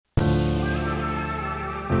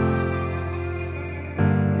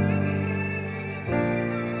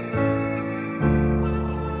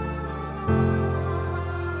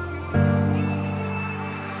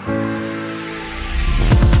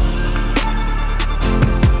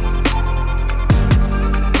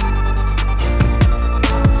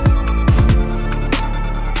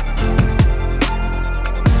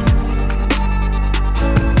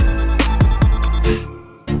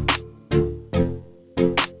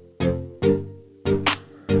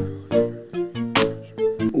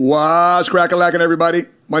What's crack-a-lackin', everybody?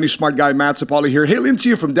 Money Smart Guy Matt Sapali here, hailing to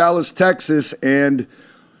you from Dallas, Texas, and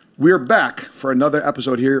we're back for another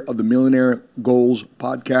episode here of the Millionaire Goals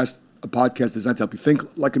Podcast, a podcast designed to help you think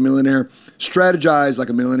like a millionaire, strategize like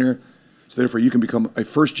a millionaire, so therefore you can become a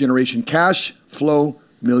first-generation cash flow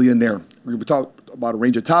millionaire. We're going to talk about a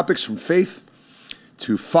range of topics from faith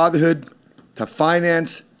to fatherhood to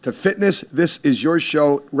finance to fitness. This is your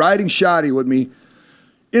show. Riding shoddy with me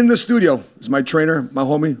in the studio is my trainer, my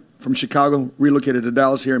homie from Chicago, relocated to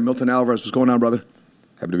Dallas here, Milton Alvarez. What's going on, brother?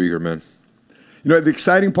 Happy to be here, man. You know, the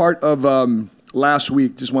exciting part of last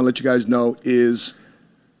week, just want to let you guys know, is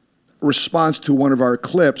a response to one of our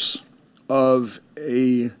clips of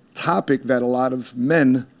a topic that a lot of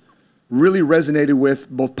men really resonated with,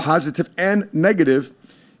 both positive and negative.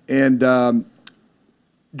 And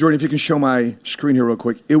Jordan, if you can show my screen here real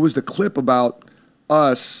quick, it was the clip about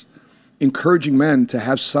us encouraging men to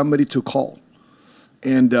have somebody to call.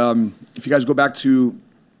 And if you guys go back to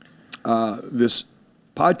this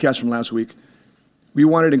podcast from last week, we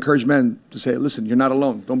wanted to encourage men to say, listen, you're not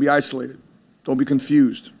alone. Don't be isolated. Don't be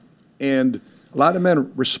confused. And a lot of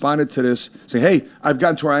men responded to this saying, hey, I've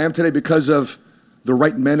gotten to where I am today because of the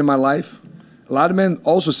right men in my life. A lot of men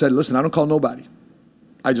also said, listen, I don't call nobody.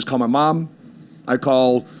 I just call my mom. I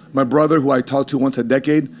call my brother, who I talk to once a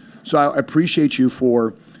decade. So I appreciate you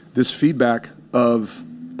for this feedback of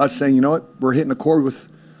us saying, you know what, we're hitting a chord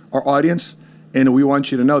with our audience, and we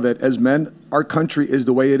want you to know that as men, our country is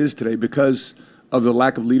the way it is today because of the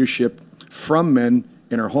lack of leadership from men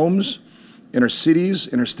in our homes, in our cities,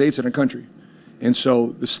 in our states, and our country. And so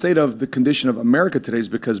the state of the condition of America today is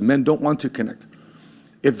because men don't want to connect.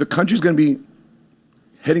 If the country's going to be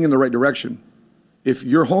heading in the right direction, if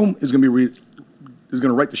your home is going to be is going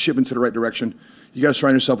to right the ship into the right direction, you got to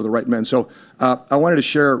surround yourself with the right men. So I wanted to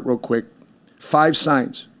share real quick 5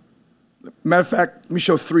 signs. Matter of fact, let me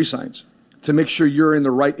show 3 signs to make sure you're in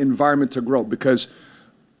the right environment to grow, because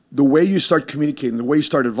the way you start communicating, the way you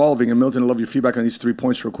start evolving, and Milton, I love your feedback on these 3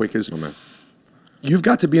 points real quick, is you've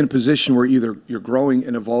got to be in a position where either you're growing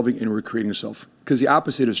and evolving and recreating yourself. Because the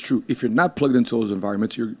opposite is true. If you're not plugged into those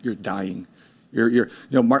environments, you're dying. You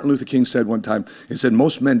know, Martin Luther King said one time, he said,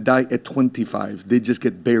 most men die at 25. They just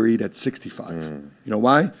get buried at 65. You know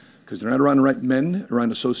why? Because they're not around the right men,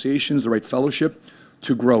 around associations, the right fellowship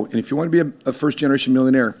to grow. And if you want to be a first-generation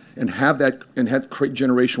millionaire and have that, and create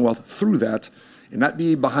generational wealth through that, and not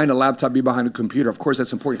be behind a laptop, be behind a computer, of course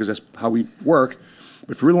that's important because that's how we work.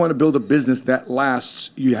 But if you really want to build a business that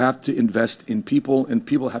lasts, you have to invest in people, and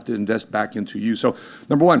people have to invest back into you. So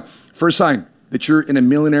number 1, first sign that you're in a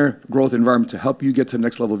millionaire growth environment to help you get to the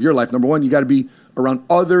next level of your life. Number 1, you got to be around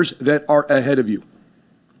others that are ahead of you.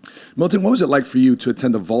 Milton, what was it like for you to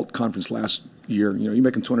attend the Vault conference last year? You know, you're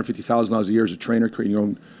making $250,000 a year as a trainer, creating your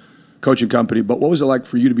own coaching company. But what was it like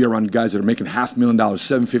for you to be around guys that are making $500,000,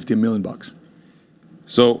 $750,000, $1 million?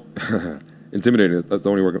 So intimidating. That's the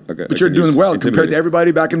only word. Okay, but you're doing well compared to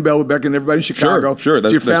everybody back in Bellwood, back in everybody in Chicago. Sure. So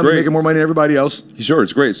your family making more money than everybody else. Sure,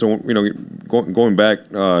 it's great. So, you know, going back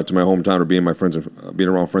to my hometown, or being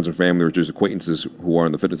around friends and family, or just acquaintances who are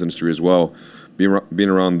in the fitness industry as well, being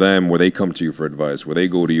around them, where they come to you for advice, where they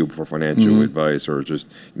go to you for financial advice, or just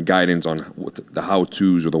guidance on what the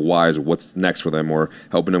how-tos or the whys, or what's next for them, or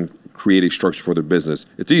helping them create a structure for their business.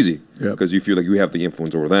 It's easy because you feel like you have the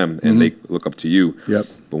influence over them, and they look up to you.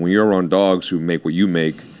 But when you're around dogs who make what you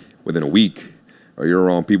make within a week, or you're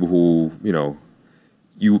around people who, you know,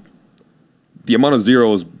 the amount of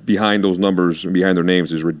zeros behind those numbers and behind their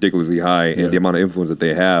names is ridiculously high, and the amount of influence that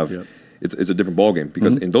they have, it's a different ballgame.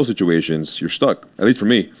 Because in those situations, you're stuck. At least for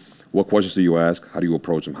me, what questions do you ask? How do you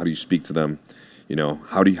approach them? How do you speak to them? You know,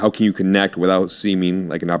 how can you connect without seeming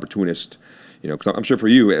like an opportunist? You know, because I'm sure for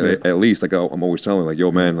you, at least, like I'm always telling, like,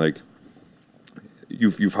 yo, man, like,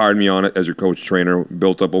 you've hired me on it as your coach trainer,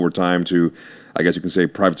 built up over time to, I guess you can say,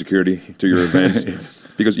 private security to your events.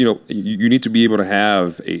 Because, you know, you need to be able to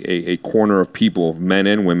have a corner of people, men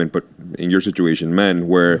and women, but in your situation, men,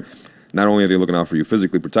 where not only are they looking out for you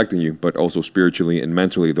physically, protecting you, but also spiritually and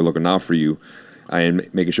mentally, they're looking out for you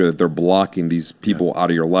and making sure that they're blocking these people out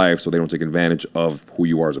of your life so they don't take advantage of who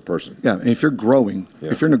you are as a person. Yeah, and if you're growing,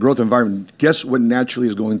 if you're in a growth environment, guess what naturally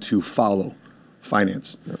is going to follow?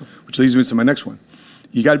 Finance. Which leads me to my next one.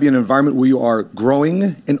 You got to be in an environment where you are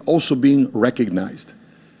growing and also being recognized.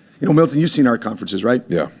 You know, Milton, you've seen our conferences, right?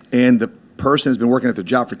 Yeah. And the person has been working at their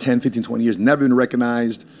job for 10, 15, 20 years, never been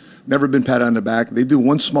recognized, never been patted on the back. They do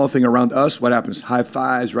one small thing around us. What happens? High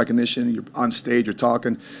fives, recognition. You're on stage, you're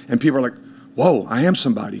talking, and people are like, whoa, I am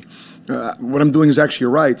somebody. What I'm doing is actually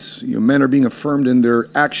right. You know, men are being affirmed in their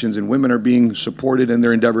actions, and women are being supported in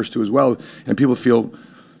their endeavors too as well. And people feel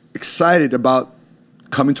excited about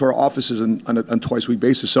coming to our offices on a twice-a-week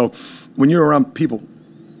basis. So when you're around people,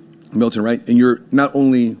 Milton, right, and you're not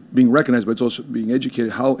only being recognized, but it's also being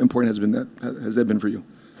educated, how important has that been for you?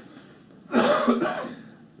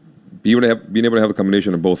 Being able to have a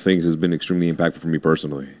combination of both things has been extremely impactful for me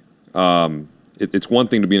personally. It's one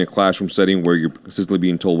thing to be in a classroom setting where you're consistently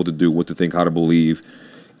being told what to do, what to think, how to believe,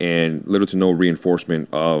 and little to no reinforcement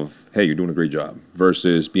of, hey, you're doing a great job,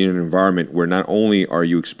 versus being in an environment where not only are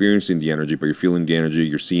you experiencing the energy, but you're feeling the energy,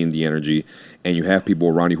 you're seeing the energy, and you have people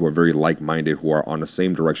around you who are very like-minded, who are on the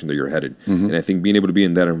same direction that you're headed. Mm-hmm. And I think being able to be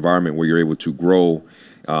in that environment where you're able to grow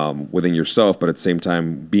within yourself, but at the same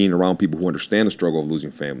time being around people who understand the struggle of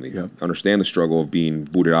losing family, understand the struggle of being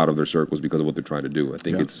booted out of their circles because of what they're trying to do. I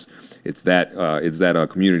think it's that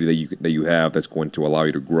community that you have that's going to allow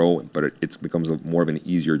you to grow, but it becomes more of an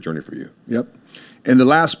easier journey for you. Yep. And the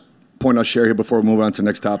last point I'll share here before we move on to the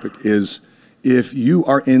next topic is, if you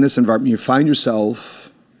are in this environment, you find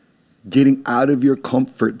yourself getting out of your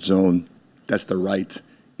comfort zone, that's the right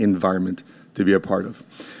environment to be a part of.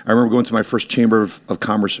 I remember going to my first Chamber of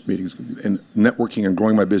Commerce meetings and networking and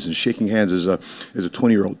growing my business, shaking hands as a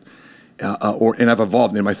 20-year-old. And I've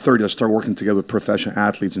evolved. In my 30s, I started working together with professional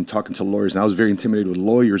athletes and talking to lawyers. And I was very intimidated with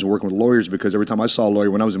lawyers and working with lawyers, because every time I saw a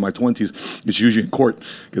lawyer when I was in my 20s, it's usually in court,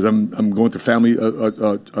 because I'm going through family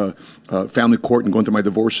court and going through my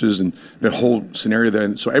divorces and that whole scenario there.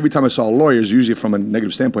 And so every time I saw a lawyer, it's usually from a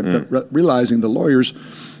negative standpoint, but realizing the lawyers,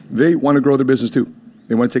 they want to grow their business too.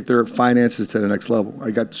 They want to take their finances to the next level.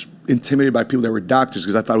 I got intimidated by people that were doctors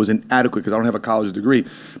because I thought it was inadequate because I don't have a college degree.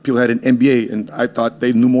 People had an MBA, and I thought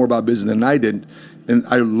they knew more about business than I did. And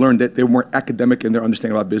I learned that they were more academic in their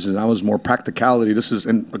understanding about business, and I was more practicality. Because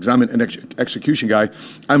I'm an execution guy.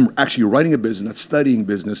 I'm actually writing a business, not studying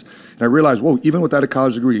business. And I realized, whoa, even without a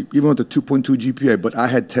college degree, even with a 2.2 GPA, but I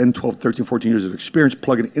had 10, 12, 13, 14 years of experience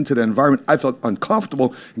plugging into that environment, I felt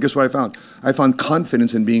uncomfortable. And guess what I found? I found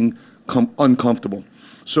confidence in being uncomfortable.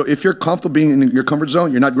 So if you're comfortable being in your comfort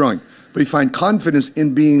zone, you're not growing. But if you find confidence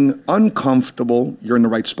in being uncomfortable, you're in the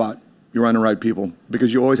right spot. You're on the right people,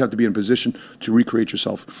 because you always have to be in a position to recreate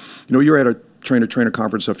yourself. You know, you were at a trainer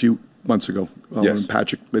conference a few months ago when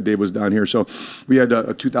Patrick, that Dave was down here. So we had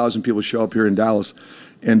 2,000 people show up here in Dallas,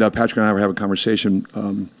 and Patrick and I were having a conversation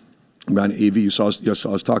about AV. You saw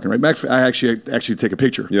us talking, right? Max, I actually take a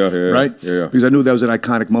picture. Right? Yeah. Because I knew that was an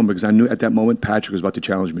iconic moment, because I knew at that moment Patrick was about to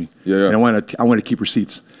challenge me. And I wanted to keep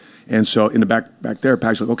receipts. And so in the back there,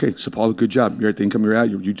 Patrick's like, okay, so Paul, good job. You're at the income you're at.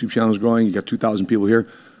 Your YouTube channel is growing. You got 2,000 people here.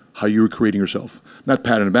 How are you recreating yourself? Not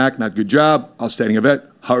pat on the back, not good job, outstanding event.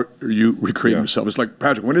 How are you recreating yourself? It's like,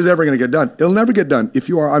 Patrick, when is it ever going to get done? It'll never get done. If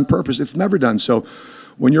you are on purpose, it's never done. So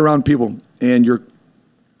when you're around people and you're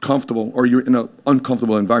comfortable, or you're in an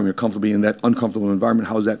uncomfortable environment, you're comfortable being in that uncomfortable environment,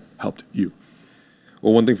 how has that helped you?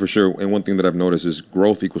 Well, one thing for sure, and one thing that I've noticed is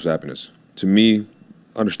growth equals happiness. To me,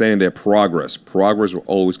 understanding that progress will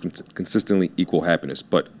always consistently equal happiness,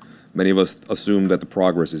 but many of us assume that the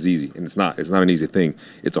progress is easy, and it's not. It's not an easy thing.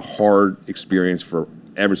 It's a hard experience for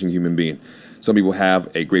every single human being. Some people have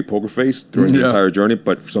a great poker face during the entire journey,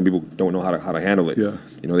 but some people don't know how to handle it. You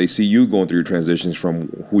know, they see you going through your transitions from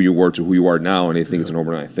who you were to who you are now, and they think it's an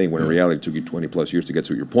overnight thing, when in reality it took you 20 plus years to get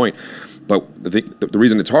to your point. But the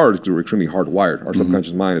reason it's hard is because we're extremely hardwired. Our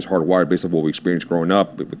subconscious mind is hardwired based on what we experienced growing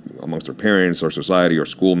up amongst our parents, our society, our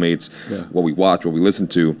schoolmates, what we watch, what we listen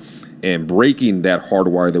to. And breaking that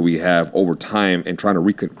hardwire that we have over time and trying to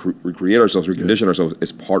recreate ourselves, recondition ourselves,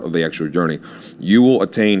 is part of the actual journey. You will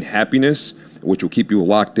attain happiness, which will keep you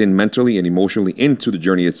locked in mentally and emotionally into the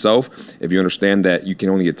journey itself, if you understand that you can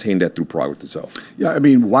only attain that through progress itself. Yeah, I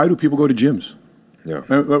mean, why do people go to gyms?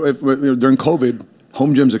 During COVID,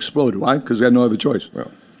 home gyms exploded. Why? Because we had no other choice.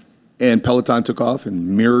 And Peloton took off,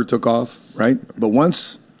 and Mirror took off, right? But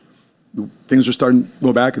once things are starting to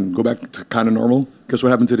go back to kind of normal, guess what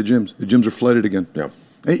happened to the gyms? The gyms are flooded again.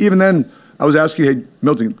 And even then, I was asking, hey,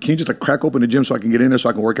 Milton, can you just crack open the gym so I can get in there so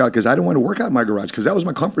I can work out? Because I didn't want to work out in my garage, because that was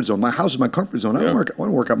my comfort zone. My house is my comfort zone. I want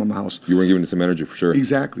to work out in my house. You weren't giving the same energy for sure.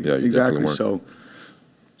 Exactly.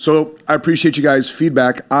 So I appreciate you guys'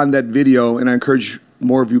 feedback on that video, and I encourage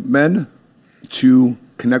more of you men to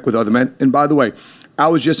connect with other men. And by the way, I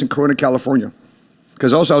was just in Corona, California,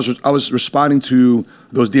 because also I was responding to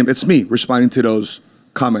those DMs. It's me responding to those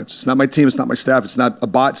comments. It's not my team. It's not my staff. It's not a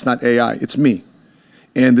bot. It's not AI. It's me.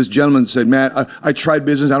 And this gentleman said, man, I tried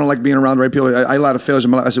business. I don't like being around the right people. I had a lot of failures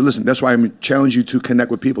in my life. I said, listen, that's why I'm challenging you to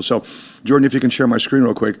connect with people. So, Jordan, if you can share my screen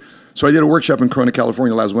real quick. So I did a workshop in Corona,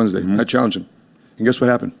 California last Wednesday. I challenged him. And guess what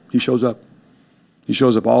happened? He shows up. He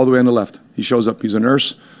shows up all the way on the left. He shows up. He's a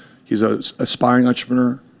nurse. He's an aspiring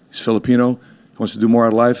entrepreneur. He's Filipino. He wants to do more out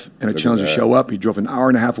of life, and a challenge to show up. He drove an hour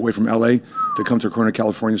and a half away from LA to come to Corona,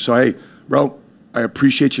 California. So, hey, bro, I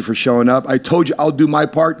appreciate you for showing up. I told you I'll do my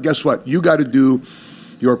part. Guess what? You got to do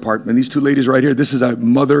your part. And these two ladies right here, this is a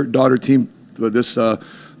mother-daughter team. This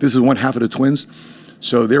is one half of the twins.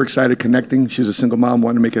 So they're excited connecting. She's a single mom,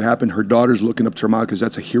 wanting to make it happen. Her daughter's looking up to her mom because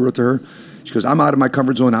that's a hero to her. She goes, I'm out of my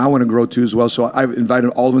comfort zone. I want to grow too as well. So I've invited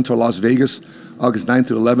all of them to Las Vegas, August 9th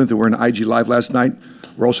to 11th. And we're in IG Live last night.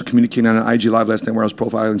 We're also communicating on an IG Live last night where I was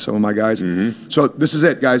profiling some of my guys. Mm-hmm. So this is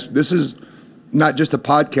it, guys. This is not just a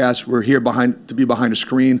podcast. We're here to be behind a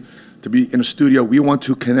screen, to be in a studio. We want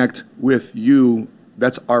to connect with you.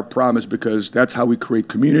 That's our promise because that's how we create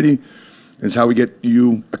community. It's how we get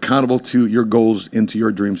you accountable to your goals and to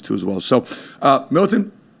your dreams too as well. So,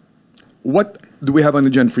 Milton, what do we have on the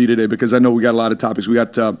agenda for you today? Because I know we got a lot of topics. We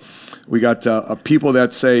got people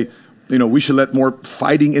that say, we should let more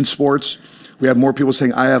fighting in sports. We have more people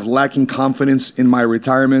saying I have lacking confidence in my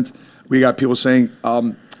retirement. We got people saying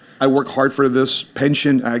I work hard for this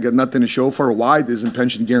pension. I got nothing to show for it. Why isn't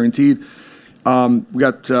pension guaranteed? We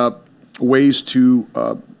got ways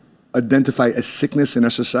to identify a sickness in our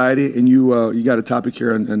society, and you got a topic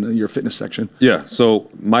here in your fitness section. Yeah.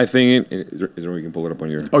 So my thing is there where you can pull it up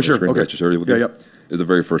on your sure screen? Okay. Yeah. Is the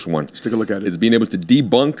very first one. Let's take a look at it. It's being able to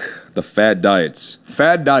debunk the fad diets.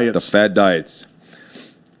 Fad diets. The fad diets.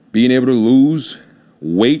 Being able to lose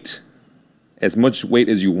weight, as much weight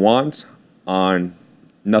as you want, on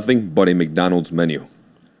nothing but a McDonald's menu.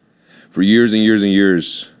 For years and years and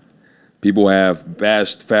years, people have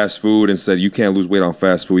bashed fast food and said, you can't lose weight on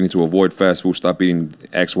fast food. You need to avoid fast food. Stop eating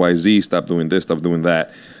X, Y, Z. Stop doing this. Stop doing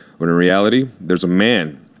that. But in reality, there's a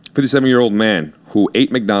man, 57-year-old man, who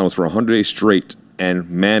ate McDonald's for 100 days straight and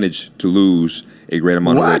managed to lose a great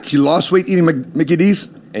amount of weight. What? He lost weight eating Mickey D's?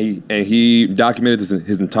 And he documented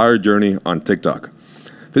his entire journey on TikTok.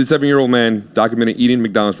 57-year-old man documented eating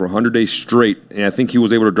McDonald's for 100 days straight, and I think he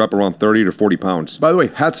was able to drop around 30 to 40 pounds. By the way,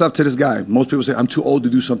 hats off to this guy. Most people say, I'm too old to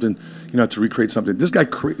do something, to recreate something. This guy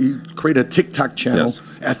created a TikTok channel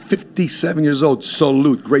at 57 years old.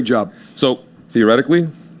 Salute. Great job. So, theoretically,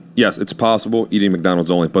 yes, it's possible eating McDonald's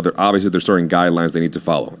only, but there's certain guidelines they need to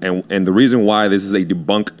follow. And the reason why this is a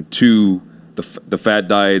debunk to the fad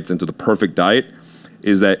diets and to the perfect diet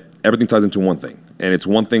is that everything ties into one thing. And it's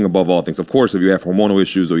one thing above all things. Of course, if you have hormonal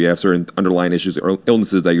issues or you have certain underlying issues or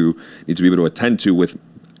illnesses that you need to be able to attend to with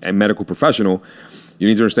a medical professional, you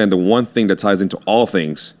need to understand the one thing that ties into all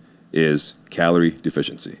things is calorie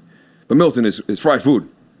deficiency. But Milton, is fried food.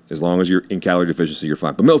 As long as you're in calorie deficiency, you're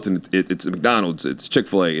fine. But Milton, it's McDonald's, it's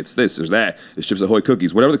Chick-fil-A, it's this, there's that, it's Chips Ahoy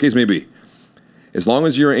cookies, whatever the case may be. As long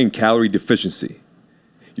as you're in calorie deficiency,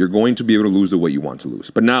 you're going to be able to lose the weight you want to lose.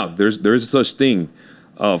 But now, there is such thing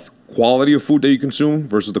of quality of food that you consume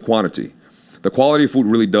versus the quantity. The quality of food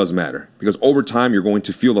really does matter because over time you're going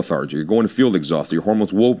to feel lethargic, you're going to feel exhausted, your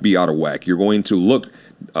hormones will be out of whack, you're going to look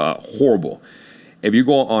horrible. If you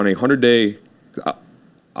go on a 100-day,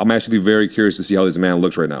 I'm actually very curious to see how this man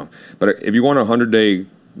looks right now, but if you go on a 100-day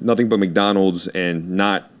nothing but McDonald's and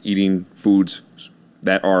not eating foods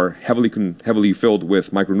that are heavily filled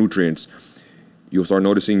with micronutrients, you'll start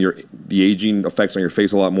noticing the aging effects on your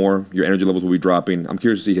face a lot more. Your energy levels will be dropping. I'm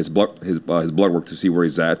curious to see his blood work to see where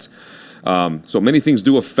he's at. So many things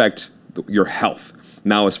do affect your health.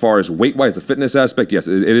 Now, as far as weight-wise, the fitness aspect, yes,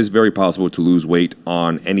 it is very possible to lose weight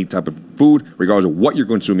on any type of food, regardless of what you're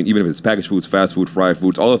consuming, even if it's packaged foods, fast food, fried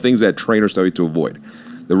foods, all the things that trainers tell you to avoid.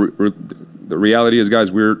 The reality is,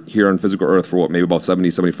 guys, we're here on physical Earth for maybe about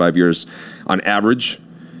 70, 75 years on average,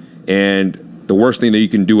 and the worst thing that you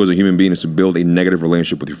can do as a human being is to build a negative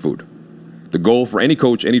relationship with your food. The goal for any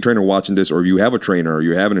coach, any trainer watching this, or if you have a trainer, or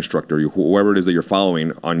you have an instructor, whoever it is that you're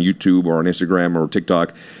following on YouTube or on Instagram or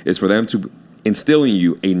TikTok, is for them to instill in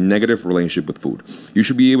you a negative relationship with food. You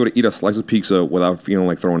should be able to eat a slice of pizza without feeling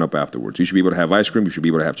like throwing up afterwards. You should be able to have ice cream. You should be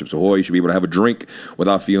able to have Chips Ahoy. You should be able to have a drink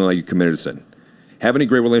without feeling like you committed a sin. Having a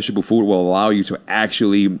great relationship with food will allow you to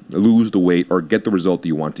actually lose the weight or get the result that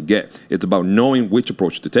you want to get. It's about knowing which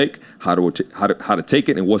approach to take, how to take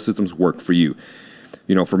it, and what systems work for you.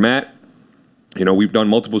 For Matt, we've done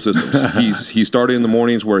multiple systems. He started in the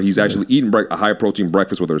mornings where he's actually eating a high protein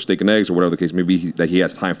breakfast, whether it's steak and eggs or whatever the case may be that he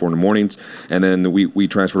has time for in the mornings. And then we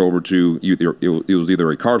transferred over to it was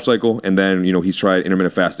either a carb cycle, and then he's tried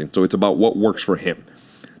intermittent fasting. So it's about what works for him.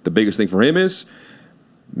 The biggest thing for him is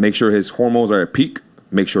make sure his hormones are at peak,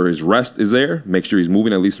 make sure his rest is there, make sure he's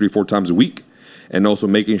moving at least 3-4 times a week, and also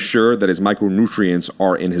making sure that his micronutrients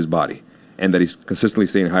are in his body and that he's consistently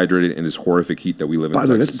staying hydrated in this horrific heat that we live in. By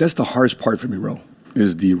the way, that's the hardest part for me, bro,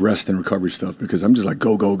 is the rest and recovery stuff because I'm just like,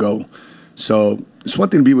 go, go, go. So it's one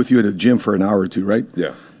thing to be with you at a gym for an hour or two, right?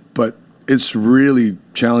 Yeah. But it's really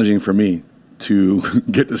challenging for me to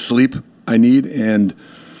get the sleep I need, and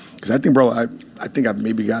because I think, bro, I think I've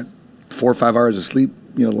maybe got 4 or 5 hours of sleep,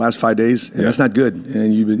 the last 5 days, and that's not good.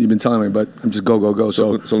 And you've been telling me, but I'm just go.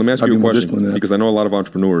 So let me ask you a question, because I know a lot of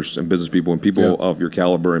entrepreneurs and business people and people of your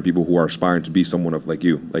caliber and people who are aspiring to be someone like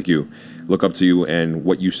you, look up to you, and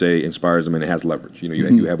what you say inspires them, and it has leverage.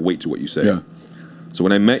 You have weight to what you say. Yeah. So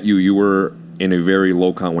when I met you, you were in a very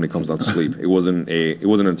low count when it comes down to sleep. It wasn't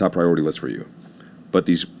on a top priority list for you. But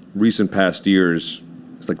these recent past years,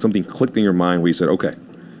 it's like something clicked in your mind where you said, okay,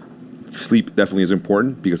 sleep definitely is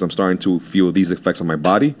important because I'm starting to feel these effects on my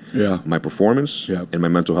body, my performance, and my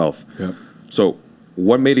mental health. Yeah. So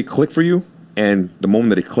what made it click for you? And the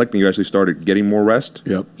moment that it clicked and you actually started getting more rest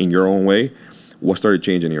in your own way, what started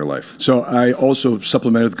changing in your life? So I also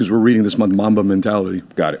supplemented, because we're reading this month, Mamba Mentality.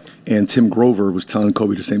 Got it. And Tim Grover was telling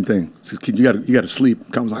Kobe the same thing. He says, "Kid, you got to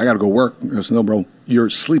sleep." Kobe's like, "I got to go work." I said, "No, bro, your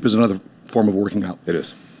sleep is another form of working out." It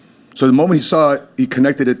is. So the moment he saw it, he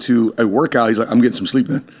connected it to a workout. He's like, "I'm getting some sleep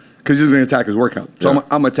then," because he's going to attack his workout. So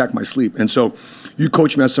I'm going to attack my sleep. And so you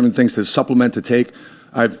coach me on some things to supplement, to take.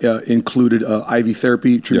 I've included IV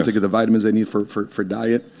therapy, treatment to get the vitamins I need for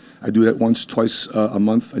diet. I do that once, twice a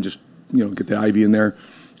month. I just get the IV in there.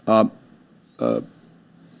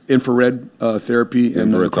 Infrared therapy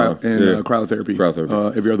and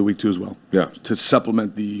cryotherapy every other week too as well. Yeah, to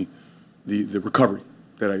supplement the recovery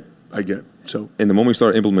that I get. So, and the moment you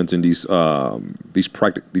start implementing these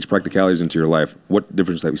practicalities into your life, what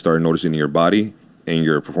difference have you started noticing in your body and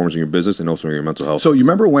your performance in your business and also in your mental health? So you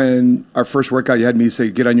remember when our first workout, you had me say,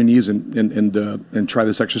 "Get on your knees and try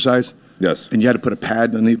this exercise." Yes. And you had to put a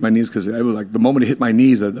pad underneath my knees, because I was like, the moment it hit my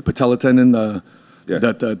knees, the patella tendon,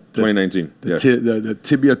 2019, the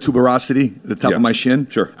tibia tuberosity, the top of my shin.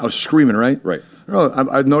 Sure. I was screaming, right? Right.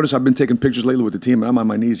 I've noticed I've been taking pictures lately with the team, and I'm on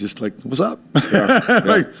my knees just like, "What's up?"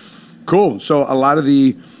 Like, cool. So a lot of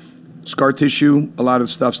the scar tissue, a lot of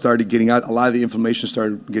the stuff started getting out. A lot of the inflammation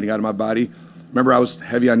started getting out of my body. Remember, I was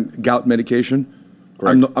heavy on gout medication.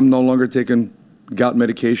 I'm no longer taking gout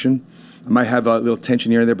medication. I might have a little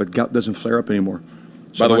tension here and there, but gout doesn't flare up anymore.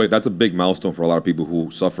 So by the way, that's a big milestone for a lot of people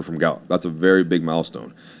who suffer from gout. That's a very big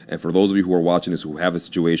milestone. And for those of you who are watching this, who have a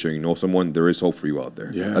situation, you know someone, there is hope for you out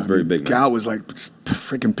there. Yeah, that's very big. Gout was like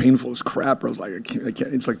freaking painful as crap. I was like, I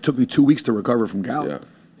can't. It's like took me 2 weeks to recover from gout.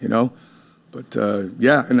 Yeah. But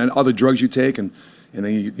and then all the drugs you take, and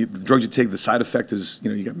then the drugs you take, the side effect is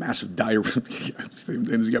you got massive diarrhea.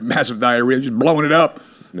 You got massive diarrhea, just blowing it up.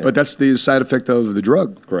 Yeah. But that's the side effect of the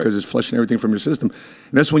drug, because it's flushing everything from your system.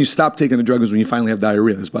 And that's when you stop taking the drug, is when you finally have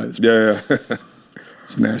diarrhea. Yeah.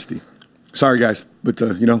 It's nasty. Sorry, guys, but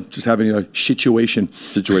just having a situation.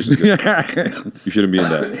 Situation. You shouldn't be in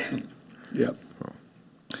that. Yeah.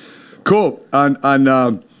 Cool.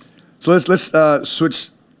 So let's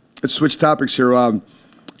switch topics here.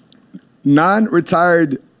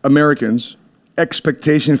 Non-retired Americans'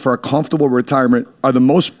 expectation for a comfortable retirement are the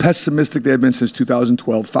most pessimistic they have been since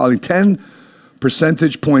 2012, falling 10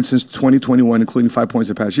 percentage points since 2021, including 5 points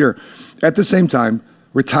in the past year. At the same time,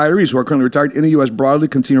 retirees who are currently retired in the U.S. broadly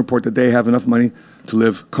continue to report that they have enough money to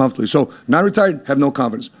live comfortably. So non-retired have no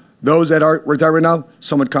confidence. Those that are retired right now,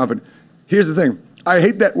 somewhat confident. Here's the thing. I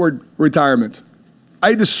hate that word retirement.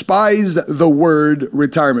 I despise the word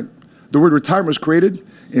retirement. The word retirement was created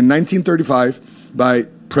in 1935 by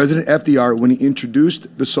President FDR when he introduced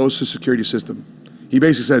the Social Security system. He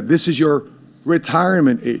basically said, this is your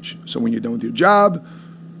retirement age. So when you're done with your job,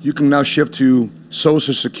 you can now shift to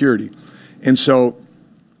Social Security. And so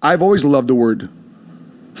I've always loved the word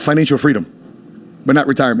financial freedom, but not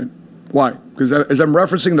retirement. Why? Because as I'm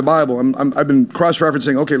referencing the Bible, I've been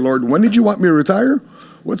cross-referencing, okay, Lord, when did you want me to retire?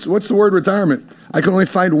 What's the word retirement? I can only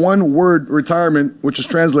find one word, retirement, which is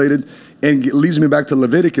translated, and it leads me back to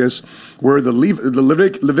Leviticus, where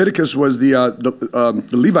Leviticus was the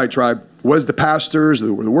Levite tribe, was the pastors,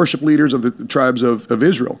 were the worship leaders of the tribes of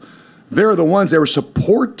Israel. They're the ones that were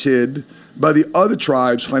supported by the other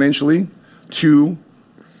tribes financially to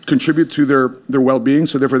contribute to their well-being,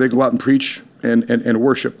 so therefore they go out and preach and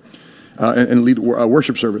worship and lead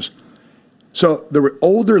worship service. So the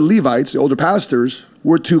older Levites, the older pastors,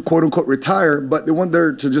 were to quote-unquote retire, but they weren't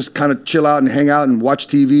there to just kind of chill out and hang out and watch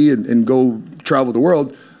TV and go travel the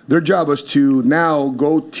world. Their job was to now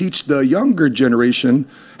go teach the younger generation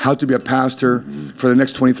how to be a pastor for the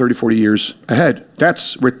next 20, 30, 40 years ahead.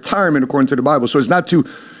 That's retirement according to the Bible. So it's not to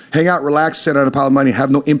hang out, relax, sit on a pile of money,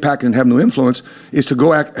 have no impact and have no influence. It's to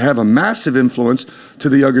go have a massive influence to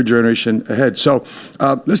the younger generation ahead. So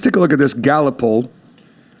let's take a look at this Gallup poll.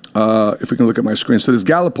 If we can look at my screen. So this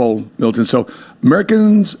Gallup poll, Milton. So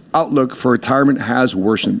Americans' outlook for retirement has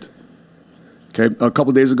worsened. Okay, a couple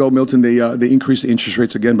of days ago, Milton, they increased the interest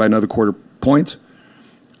rates again by another quarter point.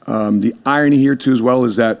 The irony here too, as well,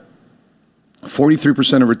 is that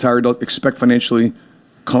 43% of retired adults expect 43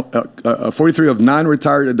 of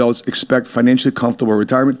non-retired adults expect financially comfortable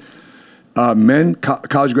retirement. Men,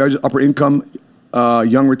 college graduates, upper income,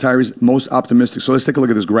 young retirees, most optimistic. So let's take a look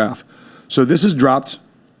at this graph. So this has dropped.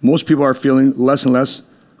 Most people are feeling less and less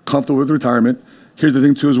comfortable with retirement. Here's the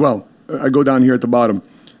thing too, as well. I go down here at the bottom.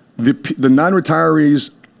 The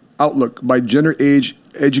non-retirees outlook by gender, age,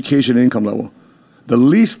 education, and income level. The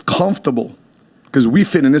least comfortable, because we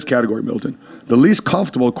fit in this category, Milton, the least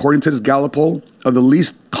comfortable, according to this Gallup poll, of the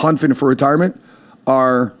least confident for retirement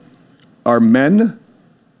are men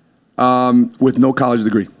with no college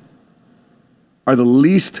degree. Are the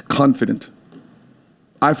least confident.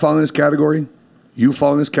 I fall in this category. You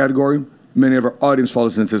fall in this category. Many of our audience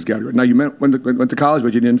falls into this category. Now, you went to college,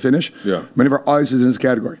 but you didn't finish. Yeah. Many of our audience is in this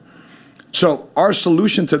category. So our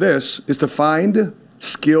solution to this is to find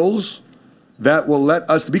skills that will let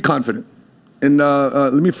us be confident. And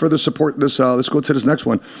let me further support this. Let's go to this next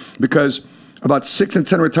one. Because about 6 in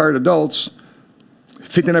 10 retired adults,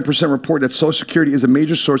 59% report that Social Security is a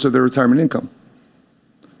major source of their retirement income.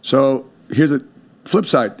 So here's the flip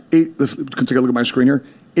side. Let's take a look at my screen here.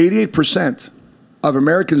 88% of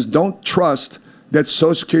Americans don't trust that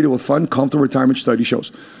Social Security will fund comfortable retirement, study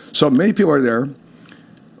shows. So many people are there.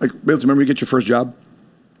 Like, remember you get your first job?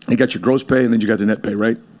 You got your gross pay and then you got the net pay,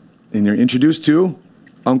 right? And you're introduced to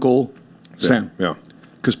Uncle Sam. Yeah.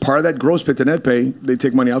 Because part of that gross pay to net pay, they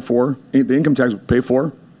take money out for, the income tax pay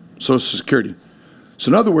for Social Security. So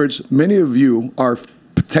in other words, many of you are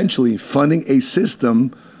potentially funding a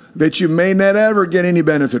system that you may not ever get any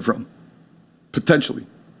benefit from, potentially.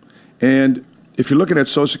 And if you're looking at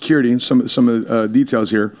Social Security, some of the details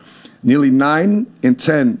here, nearly 9 in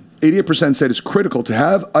 10, 88% said it's critical to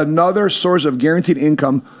have another source of guaranteed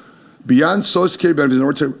income beyond Social Security benefits in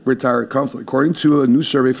order to retire comfortably, according to a new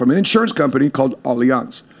survey from an insurance company called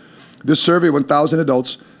Allianz. This survey of 1,000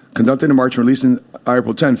 adults conducted in March and released in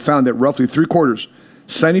April 10 found that roughly 3/4,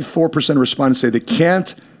 74% of respondents say they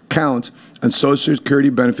can't count on Social Security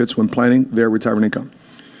benefits when planning their retirement income.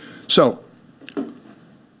 So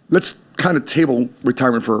let's kind of table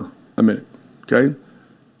retirement for a minute, okay?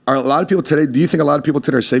 Are a lot of people today, do you think a lot of people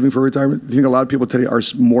today are saving for retirement? Do you think a lot of people today are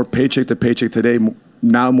more paycheck to paycheck today,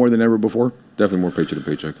 now more than ever before? Definitely more paycheck to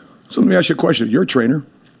paycheck. So let me ask you a question. You're a trainer.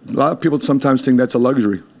 A lot of people sometimes think that's a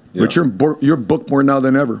luxury. Yeah. But you're booked more now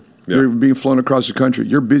than ever. Yeah. You're being flown across the country.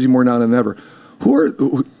 You're busy more now than ever.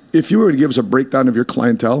 If you were to give us a breakdown of your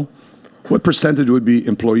clientele, what percentage would be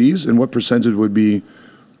employees and what percentage would be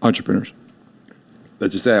entrepreneurs?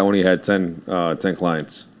 Let's just say I only had 10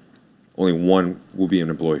 clients. Only one will be an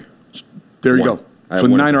employee. There you go. So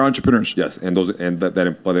 9 are entrepreneurs. Yes, and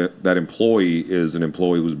that employee is an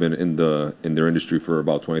employee who's been in their industry for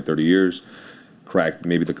about 20, 30 years, cracked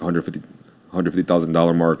maybe the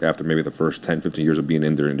 $150,000 mark after maybe the first 10, 15 years of being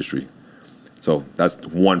in their industry. So that's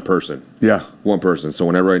one person. Yeah. One person. So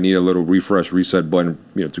whenever I need a little refresh, reset button,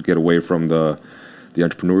 to get away from the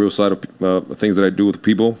entrepreneurial side of things that I do with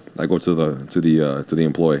people, I go to the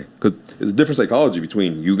employee, because it's a different psychology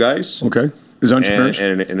between you guys, okay, as entrepreneurs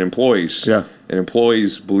and employees. Yeah, and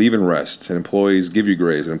employees believe in rest, and employees give you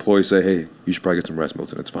grace, and employees say, "Hey, you should probably get some rest,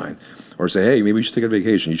 Milton. It's fine," or say, "Hey, maybe you should take a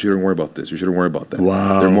vacation. You shouldn't worry about this. You shouldn't worry about that."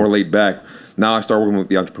 Wow, they're more laid back. Now I start working with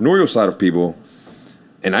the entrepreneurial side of people,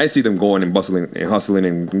 and I see them going and bustling and hustling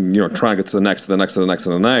and trying to get to the next, to the next, to the next, to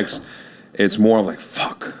the next. It's more of like,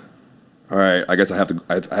 fuck. All right, I guess I have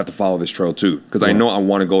to follow this trail too, because I know I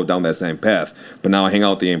want to go down that same path. But now I hang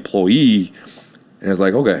out with the employee, and it's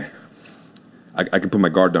like, okay, I can put my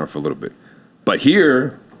guard down for a little bit. But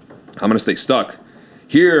here, I'm going to stay stuck.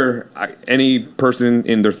 Here, any person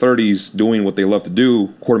in their 30s doing what they love to do,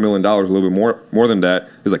 $250,000, a little bit more than that,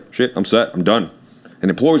 is like, shit, I'm set, I'm done. And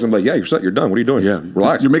employees, I'm like, yeah, you're set, you're done. What are you doing? Yeah,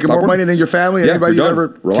 relax. You're making more money than your family. Yeah, anybody you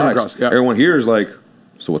ever relax. came across. Yeah. Everyone here is like,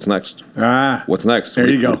 so what's next? What's next? There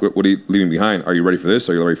you go. What are you leaving behind? Are you ready for this?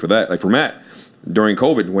 Are you ready for that? Like for Matt, during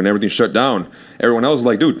COVID, when everything shut down, everyone else was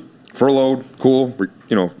like, dude, furloughed, cool. The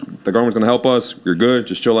government's going to help us. You're good.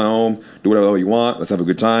 Just chill at home. Do whatever the hell you want. Let's have a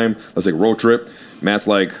good time. Let's take a road trip. Matt's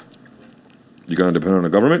like, you're going to depend on the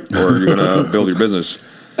government or you're going to build your business?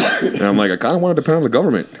 And I'm like, I kind of want to depend on the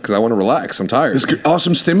government because I want to relax. I'm tired. This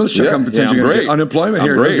awesome stimulus check. I'm potentially I'm going to great. get unemployment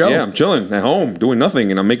here. I'm great. Let's go. Yeah, I'm chilling at home, doing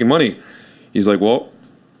nothing, and I'm making money. He's like, well,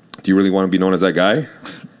 do you really want to be known as that guy?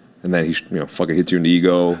 And then he, fucking hits you in the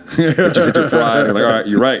ego, hits your pride. I'm like, all right,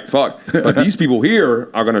 you're right, fuck. But these people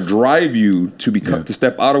here are going to drive you to to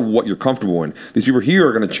step out of what you're comfortable in. These people here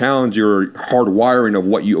are going to challenge your hard wiring of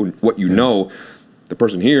what you know. The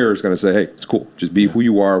person here is going to say, hey, it's cool. Just be who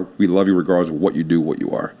you are. We love you regardless of what you do, what you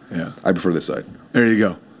are. Yeah. I prefer this side. There you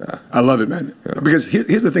go. Yeah. I love it, man. Yeah. Because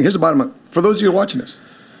here's the thing. Here's the bottom line. For those of you watching this,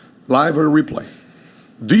 live or replay,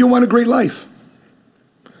 do you want a great life?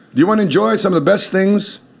 Do you want to enjoy some of the best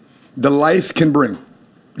things the life can bring? Do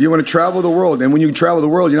you want to travel the world? And when you travel the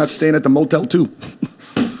world, you're not staying at the Motel 2.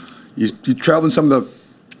 you travel in some of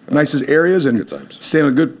the nicest areas and stay in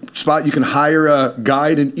a good spot. You can hire a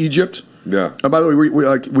guide in Egypt. Yeah. By the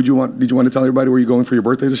way, did you want to tell everybody where you're going for your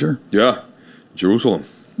birthday this year? Yeah. Jerusalem.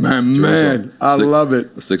 Man, I love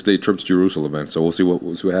it. A 6-day trip to Jerusalem, man. So we'll see what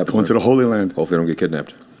happens. Going to the Holy Land. Hopefully I don't get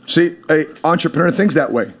kidnapped. See, an entrepreneur thinks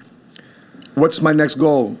that way. What's my next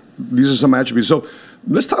goal? These are some attributes. So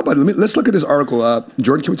let's talk about it. Let's look at this article.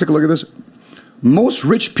 Jordan, can we take a look at this? Most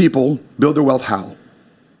rich people build their wealth how?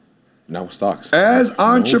 Not with stocks. As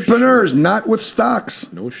entrepreneurs, not with stocks.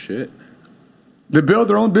 No shit. They build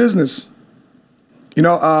their own business.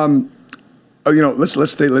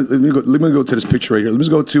 Let's stay. Let me go to this picture right here. Let me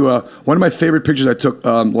go to one of my favorite pictures I took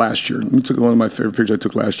last year. Let me take one of my favorite pictures I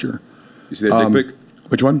took last year. You see that dick pic?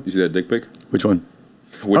 Which one? You see that dick pic? Which one?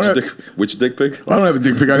 Which dick pic? I don't have a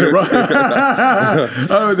dick pic on here, bro. I don't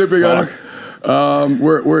have a dick pic on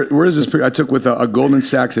here. Where is this pic? I took with a Goldman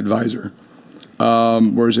Sachs advisor.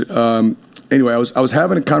 Where is it? Anyway, I was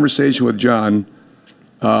having a conversation with John.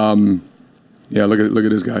 Yeah, look at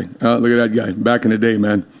this guy. Look at that guy. Back in the day,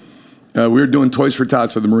 man. We were doing Toys for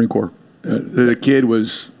Tots for the Marine Corps. The kid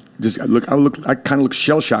was just I kind of look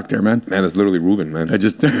shell shocked there, man. Man, that's literally Ruben, man. That's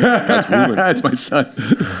Ruben. That's my son.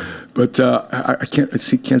 But I can't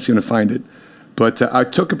seem to find it. But I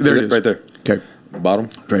took there it is right there. Okay, bottom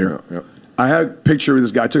right here. Yeah. I had a picture of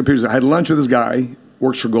this guy. I took a picture. I had lunch with this guy.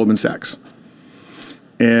 Works for Goldman Sachs.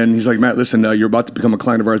 And he's like, Matt, listen, you're about to become a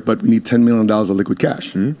client of ours, but we need $10 million of liquid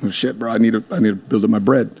cash. Mm-hmm. Well, shit, bro, I need to build up my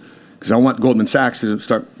bread because I want Goldman Sachs to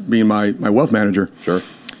start being my wealth manager. Sure.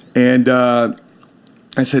 And I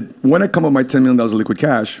said, when I come up with my $10 million of liquid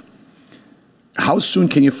cash, how soon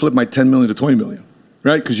can you flip my $10 million to $20 million?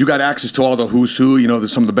 Right? Because you got access to all the who's who.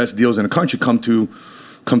 There's some of the best deals in the country come through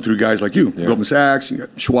guys like you, yeah. Goldman Sachs, you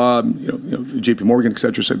got Schwab, JP Morgan, et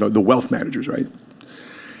cetera, so the wealth managers, right?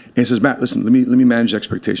 And he says, Matt, listen, let me manage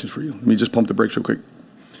expectations for you. Let me just pump the brakes real quick.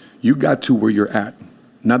 You got to where you're at,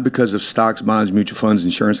 not because of stocks, bonds, mutual funds,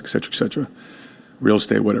 insurance, et cetera, real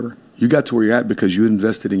estate, whatever. You got to where you're at because you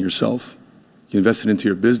invested in yourself. You invested into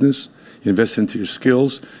your business. You invested into your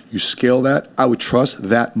skills. You scale that. I would trust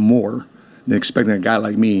that more than expecting a guy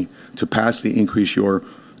like me to passively increase your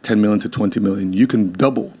 10 million to 20 million. You can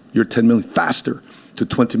double your 10 million faster to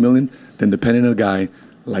 20 million than depending on a guy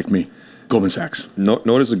like me. Goldman Sachs.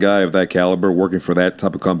 Notice a guy of that caliber working for that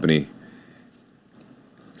type of company.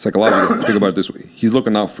 Psychologically, think about it this way: he's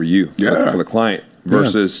looking out for you, for the client,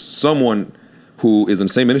 versus someone who is in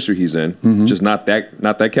the same industry he's in, mm-hmm. just not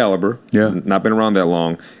that caliber, not been around that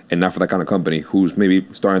long, and not for that kind of company, who's maybe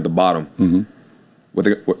starting at the bottom. Mm-hmm. What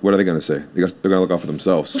are they going to say? They're going to look out for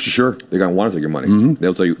themselves. Sure. They're going to want to take your money.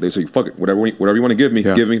 Mm-hmm. They say, fuck it, whatever you want to give me,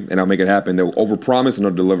 and I'll make it happen. They'll overpromise and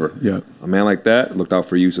they'll deliver. Yeah. A man like that looked out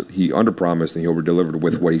for you. So he underpromised and he overdelivered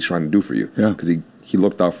with what he's trying to do for you. Yeah. Because he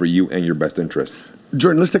looked out for you and your best interest.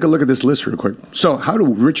 Jordan, let's take a look at this list real quick. So how do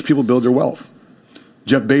rich people build their wealth?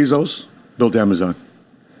 Jeff Bezos built Amazon.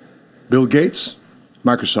 Bill Gates,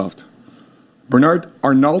 Microsoft. Bernard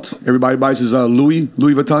Arnault, everybody buys his Louis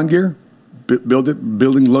Vuitton gear.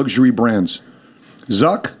 Building luxury brands.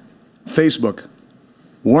 Zuck, Facebook.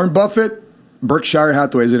 Warren Buffett, Berkshire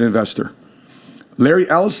Hathaway as an investor. Larry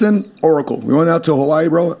Ellison, Oracle. We went out to Hawaii,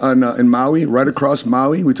 bro, in Maui, right across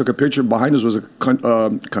Maui. We took a picture. Behind us was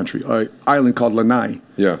a island called Lanai.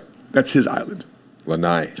 Yeah. That's his island.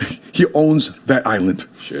 Lanai. He owns that island.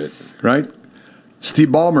 Shit. Right? Steve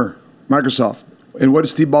Ballmer, Microsoft. And what did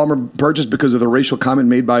Steve Ballmer purchase because of the racial comment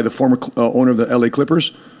made by the former owner of the LA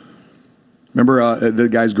Clippers? Remember the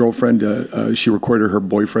guy's girlfriend, she recorded her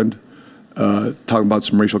boyfriend talking about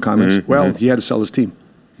some racial comments? Mm-hmm, well, he had to sell his team.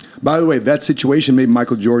 By the way, that situation made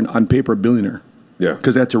Michael Jordan, on paper, a billionaire. Yeah.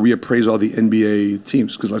 Because they had to reappraise all the NBA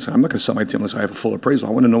teams. Because listen, I'm not going to sell my team unless I have a full appraisal.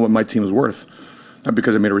 I want to know what my team is worth. Not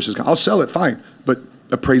because I made a racist comment. I'll sell it, fine, but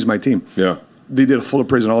appraise my team. Yeah. They did a full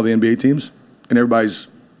appraisal on all the NBA teams, and everybody's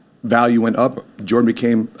value went up. Jordan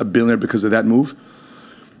became a billionaire because of that move.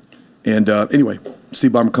 And anyway,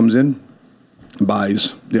 Steve Ballmer comes in,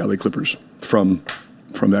 buys the LA Clippers from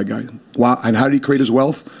that guy. Wow. And how did he create his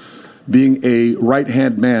wealth? Being a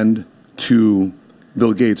right-hand man to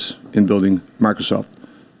Bill Gates in building Microsoft.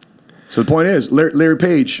 So the point is, Larry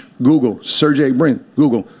Page, Google. Sergey Brin,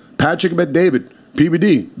 Google. Patrick Bet-David,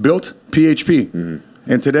 PBD, built PHP.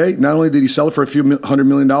 Mm-hmm. And today, not only did he sell it for a few $100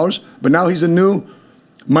 million, but now he's the new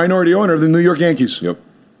minority owner of the New York Yankees. Yep.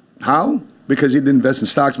 How? Because he didn't invest in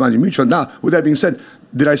stocks, bonds, and mutual funds. Now, with that being said,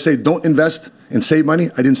 did I say don't invest and save money?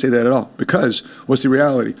 I didn't say that at all. Because what's the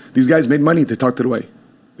reality? These guys made money, they tucked it away.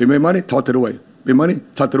 They made money, tucked it away. Made money,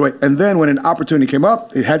 tucked it away. And then when an opportunity came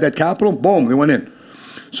up, they had that capital, boom, they went in.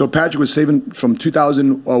 So Patrick was saving from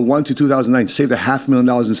 2001 to 2009, saved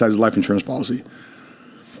 $500,000 inside his life insurance policy.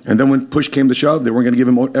 And then when push came to shove, they weren't going to give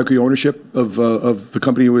him equity ownership of the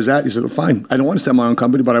company he was at. He said, well, fine, I don't want to start my own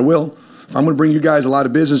company, but I will. If I'm going to bring you guys a lot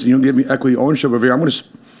of business and you don't give me equity ownership over here, I'm going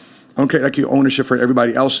to create equity ownership for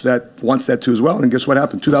everybody else that wants that too as well. And guess what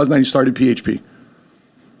happened? 2009, he started PHP.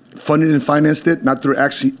 Funded and financed it, not through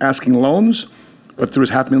asking loans, but through his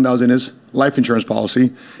 $500,000 in his life insurance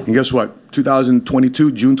policy. And guess what?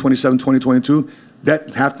 2022, June 27, 2022, that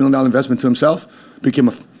 $500,000 investment to himself became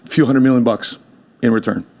a few $100 million in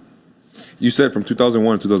return. You said from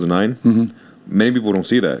 2001 to 2009. Many people don't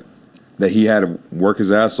see that he had to work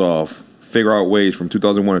his ass off, figure out ways from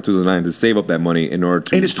 2001 to 2009 to save up that money in order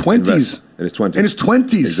to in his 20s. In his 20s. In his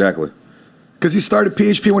 20s. Exactly. Because he started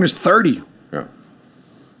PHP when he was 30. Yeah.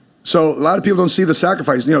 So a lot of people don't see the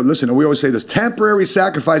sacrifice. You know, listen, we always say this, temporary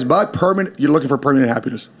sacrifice, but permanent, you're looking for permanent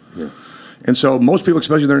happiness. Yeah. And so most people,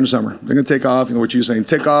 especially during the summer, they're going to take off, you know what you're saying,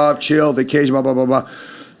 take off, chill, vacation, blah, blah, blah, blah.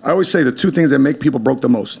 I always say the two things that make people broke the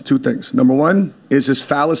most, two things. Number one is this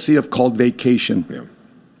fallacy of called vacation. Yeah.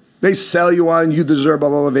 They sell you on, you deserve blah,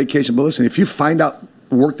 blah, blah, vacation. But listen, if you find out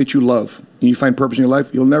work that you love and you find purpose in your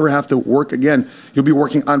life, you'll never have to work again. You'll be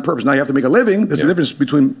working on purpose. Now you have to make a living. There's a difference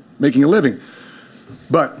between making a living.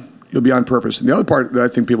 But you'll be on purpose. And the other part that I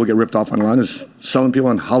think people get ripped off on a lot is selling people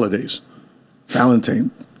on holidays. Valentine's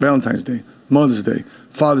Day, Mother's Day,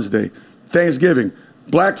 Father's Day, Thanksgiving.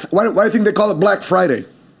 Why do you think they call it Black Friday?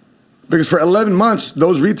 Because for 11 months,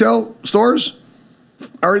 those retail stores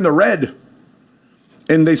are in the red.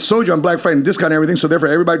 And they sold you on Black Friday and discount everything, so therefore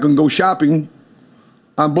everybody can go shopping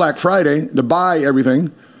on Black Friday to buy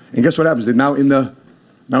everything. And guess what happens? They're now in the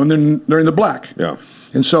black. Yeah.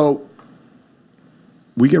 And so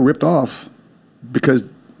we get ripped off because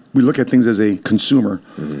we look at things as a consumer.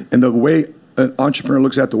 And the way an entrepreneur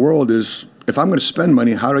looks at the world is, if I'm going to spend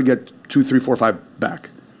money, how do I get 2, 3, 4, 5 back?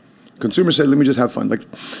 Consumer said, let me just have fun. Like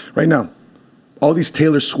right now, all these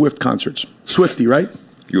Taylor Swift concerts. Swiftie, right?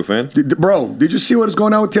 You a fan? Bro, did you see what is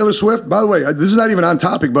going on with Taylor Swift? By the way, this is not even on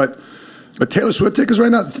topic, but Taylor Swift tickets right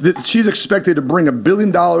now, she's expected to bring $1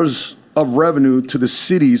 billion of revenue to the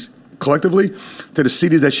cities, collectively, to the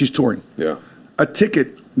cities that she's touring. Yeah. A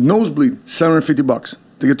ticket, nosebleed, $750.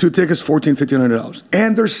 To get 2 tickets, $1,500.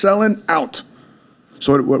 And they're selling out.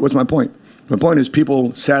 So what's my point? My point is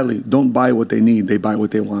people, sadly, don't buy what they need. They buy what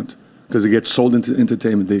they want. Because they get sold into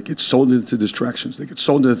entertainment. They get sold into distractions. They get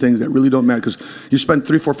sold into things that really don't matter. Because you spend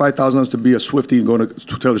 $3,000, $4,000, $5,000 to be a Swiftie and go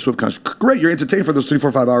to Taylor Swift concert. Great, you're entertained for those 3,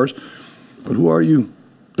 4, 5 hours. But who are you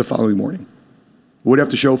the following morning? What do you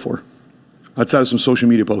have to show for? Outside of some social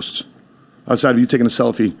media posts. Outside of you taking a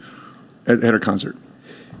selfie at her concert.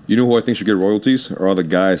 You know who I think should get royalties? Are all the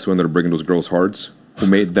guys who ended up breaking those girls' hearts, who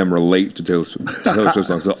made them relate to Taylor Swift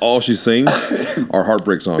songs. So all she sings are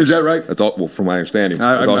heartbreak songs. Is that right? That's all. Well, from my understanding,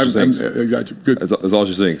 that's all she sings. Exactly. Good. That's all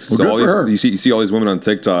she sings. Well, so good all for her. You see all these women on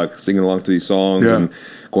TikTok singing along to these songs and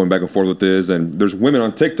going back and forth with this. And there's women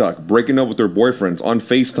on TikTok breaking up with their boyfriends on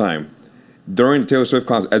FaceTime during the Taylor Swift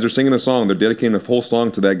concert. As they're singing a song, they're dedicating a whole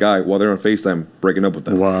song to that guy while they're on FaceTime breaking up with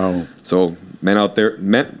them. Wow. So men out there,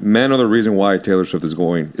 men are the reason why Taylor Swift is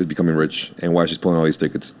becoming rich and why she's pulling all these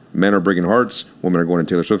tickets. Men are breaking hearts. Women are going to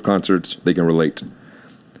Taylor Swift concerts. They can relate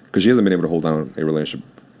because she hasn't been able to hold down a relationship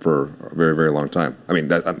for a very, very long time. I mean,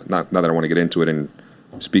 not that I want to get into it and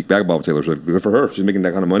speak back about Taylor Swift. Good for her. She's making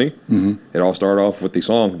that kind of money. Mm-hmm. It all started off with the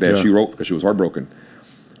song that she wrote because she was heartbroken.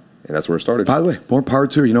 And that's where it started. By the way, more power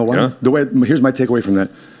to her. You know why? Yeah. Here's my takeaway from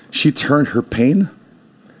that. She turned her pain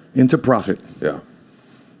into profit. Yeah.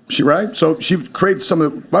 So she created some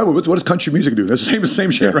of the... By the way, what does country music do? That's the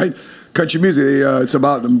same shit, right? Country music, it's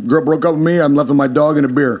about, the girl broke up with me, I'm left with my dog and a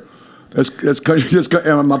beer. That's country,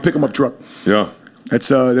 and my pick-em-up truck. Yeah.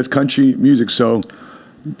 That's country music. So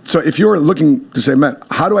if you're looking to say, man,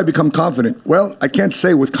 how do I become confident? Well, I can't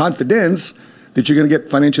say with confidence that you're going to get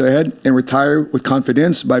financially ahead and retire with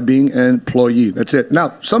confidence by being an employee. That's it.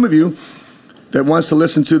 Now, some of you that wants to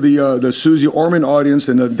listen to the Susie Orman audience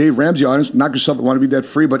and the Dave Ramsey audience, knock yourself, want to be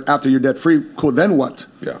debt-free, but after you're debt-free, cool, then what?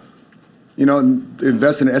 Yeah. You know,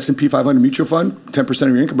 invest in an S&P 500 mutual fund, 10% of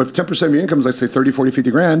your income. But if 10% of your income is, let's say, 30, 40, 50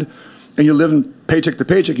 grand, and you're living paycheck to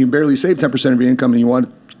paycheck, you barely save 10% of your income, and you want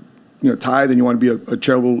to tithe, and you want to be a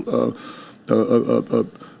charitable,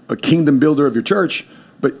 a kingdom builder of your church,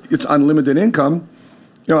 but it's unlimited income.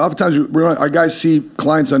 You know, oftentimes our guys see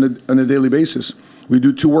clients on a daily basis. We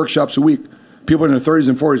do 2 workshops a week. People in their 30s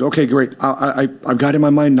and 40s. Okay, great. I've got in my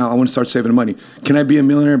mind now. I want to start saving money. Can I be a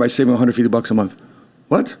millionaire by saving $150 a month?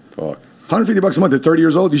 What? Fuck. $150 a month at 30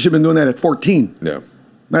 years old? You should have been doing that at 14. Yeah.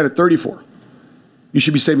 Not at 34. You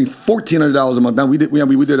should be saving $1,400 a month. Now, we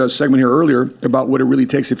did a segment here earlier about what it really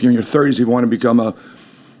takes if you're in your 30s, if you want to become a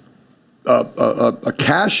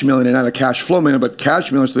cash millionaire, not a cash flow millionaire, but cash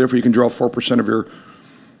millionaire, so therefore you can draw 4% of your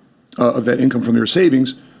of that income from your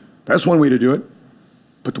savings. That's one way to do it.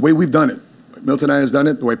 But the way we've done it, Milton and I has done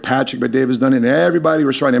it, the way Patrick Dave has done it, and everybody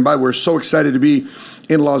we're trying. And by the way, we're so excited to be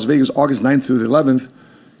in Las Vegas, August 9th through the 11th,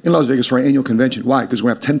 in Las Vegas for our annual convention. Why? Because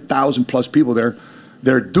we're going to have 10,000 plus people there.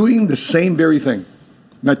 They're doing the same very thing.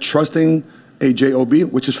 Not trusting a job,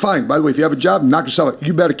 which is fine. By the way, if you have a job, knock yourself out.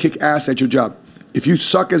 You better kick ass at your job. If you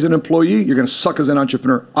suck as an employee, you're going to suck as an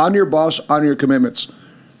entrepreneur. Honor your boss, honor your commitments.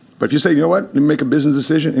 But if you say, you know what, let me make a business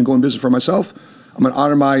decision and go in business for myself, I'm going to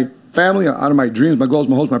honor my family, I honor my dreams, my goals,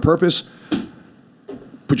 my hopes, my purpose.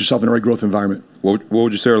 Put yourself in the right growth environment. What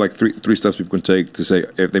would you say are like three steps people can take to say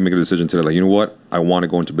if they make a decision today, like, you know what, I want to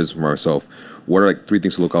go into business for myself? What are like 3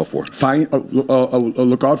 things to look out for?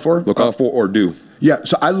 Look out for? Look out for or do? Yeah,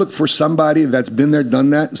 so I look for somebody that's been there,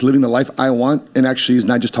 done that, is living the life I want, and actually is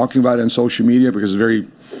not just talking about it on social media because it's very,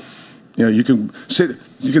 you know, you can sit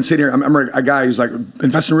here. I'm a guy who's like,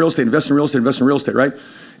 invest in real estate, right?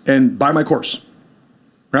 And buy my course,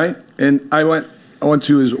 right? And I went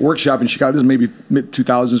to his workshop in Chicago. This is maybe mid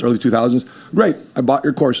 2000s, early 2000s. Great, I bought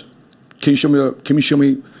your course. Can you show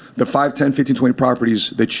me the 5, 10, 15, 20 properties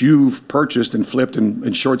that you've purchased and flipped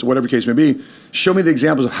and shorts, whatever the case may be? Show me the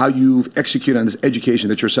examples of how you've executed on this education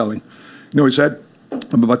that you're selling. You know what he said?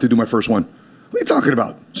 I'm about to do my first one. What are you talking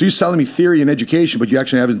about? So you're selling me theory and education, but you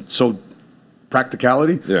actually haven't sold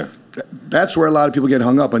practicality? Yeah. That's where a lot of people get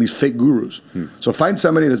hung up on these fake gurus. So find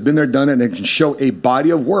somebody that's been there, done it, and can show a body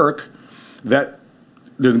of work that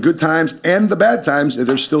the good times and the bad times, that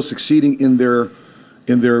they're still succeeding in their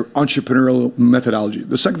entrepreneurial methodology.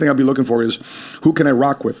 The second thing I'll be looking for is who can I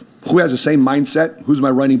rock with? Who has the same mindset? Who's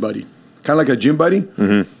my running buddy? Kind of like a gym buddy,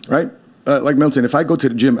 right? Like Milton, if I go to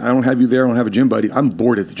the gym, I don't have you there, I don't have a gym buddy, I'm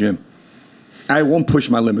bored at the gym. I won't push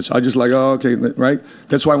my limits. I just like, oh, okay, right?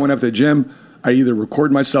 That's why I went up to the gym. I either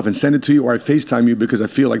record myself and send it to you, or I FaceTime you because I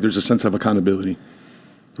feel like there's a sense of accountability,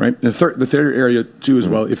 right? And the third area too as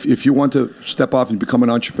well, if you want to step off and become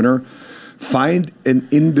an entrepreneur, find an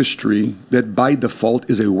industry that by default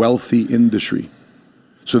is a wealthy industry.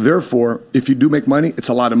 So therefore, if you do make money, it's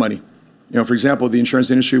a lot of money. You know, for example, the insurance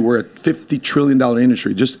industry, we're a $50 trillion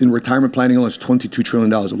industry. Just in retirement planning alone, it's $22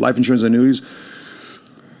 trillion. Of life insurance and annuities,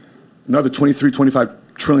 another $23-25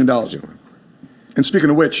 trillion. And speaking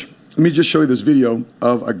of which, let me just show you this video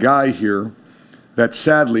of a guy here that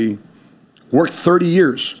sadly worked 30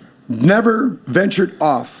 years, never ventured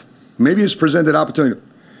off. Maybe he's presented opportunity,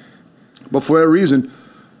 but for whatever reason,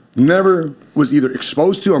 never was either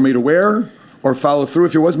exposed to or made aware or followed through,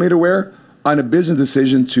 if he was made aware, on a business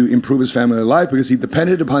decision to improve his family life because he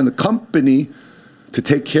depended upon the company to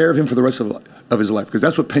take care of him for the rest of his life. Because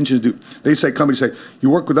that's what pensions do. They say, companies say, you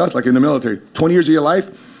work with us, like in the military, 20 years of your life,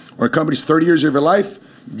 or a company's 30 years of your life,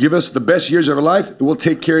 give us the best years of your life, we'll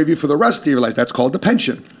take care of you for the rest of your life. That's called the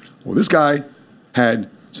pension. Well, this guy had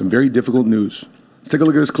some very difficult news. Let's take a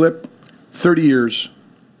look at this clip. 30 years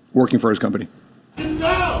working for his company.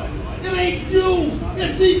 No, it ain't you.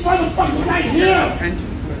 It's these motherfuckers right here. It's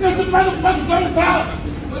the motherfuckers on the top.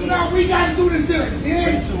 But now we gotta do this shit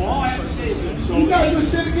again. You gotta do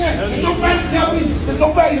this shit again. Nobody tell me. There's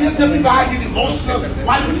nobody here tell me about I get emotional.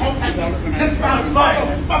 Why you talk like that? This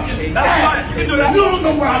motherfucking that's fine. You can do that. You don't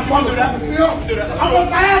know what I'm motherfucking feel. I want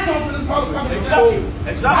my ass off for this motherfucking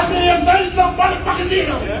Exactly. I've been here 30-something motherfucking years.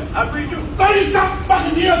 Yeah, I agree with you. 30-something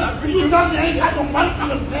fucking years. You tell me I ain't got no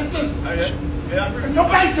motherfucking pension. Yeah, I agree.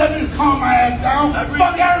 Nobody tell me to calm my ass down.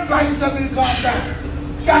 Fuck everybody tell me to calm down.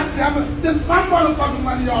 God damn it, this is my motherfucking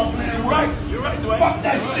money y'all playing with. You're right, Dwight. Fuck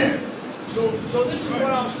that shit. So this is what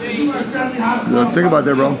I'm saying. You gonna tell me how to Think about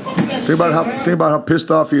that, bro. Think about how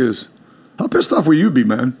pissed off he is. How pissed off will you be,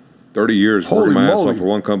 man? 30 years Holy working my ass moly. off for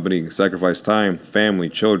one company, sacrifice time, family,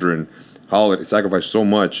 children, holiday, sacrifice so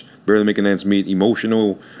much, barely making ends meet,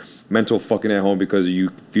 emotional, mental fucking at home because you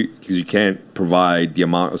can't provide the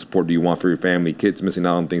amount of support that you want for your family, kids missing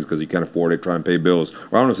out on things because you can't afford it, trying to pay bills.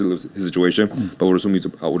 Or I don't know his situation, but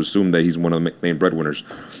I would assume that he's one of the main breadwinners.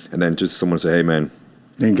 And then just someone say, hey man,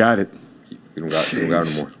 Ain't got it. you don't got it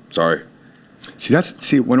anymore. Sorry.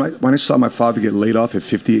 See, when I saw my father get laid off at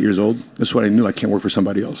 58 years old, that's when I knew I can't work for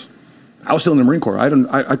somebody else. I was still in the Marine Corps. I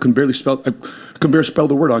couldn't barely spell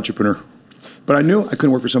the word entrepreneur. But I knew I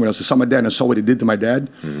couldn't work for somebody else. I saw my dad, and I saw what he did to my dad.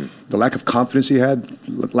 The lack of confidence he had,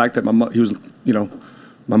 lack that he was,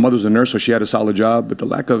 my mother was a nurse, so she had a solid job. But the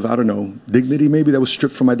lack of, dignity maybe that was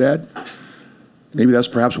stripped from my dad. Maybe that's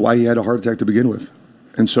perhaps why he had a heart attack to begin with.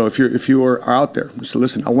 And so if you are out there, just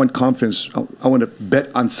listen, I want confidence. I want to bet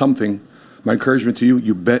on something. My encouragement to you,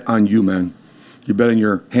 you bet on you, man. You bet on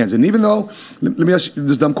your hands. And even though, let me ask you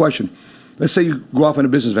this dumb question. Let's say you go off on a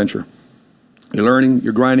business venture. You're learning,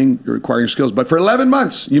 you're grinding, you're acquiring skills. But for 11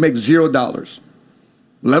 months, you make $0.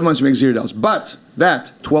 11 months, you make $0. But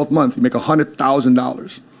that 12th month, you make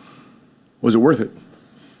 $100,000. Was it worth it?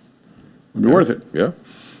 Would be worth it. Yeah.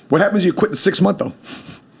 What happens if you quit the 6th month, though?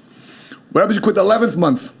 What happens if you quit the 11th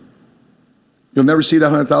month? You'll never see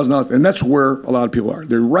that $100,000. And that's where a lot of people are.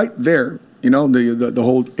 They're right there. The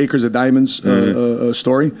whole acres of diamonds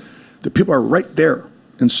story. The people are right there.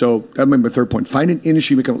 And so that might be my third point. Find an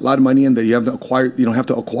industry you make a lot of money in that you don't have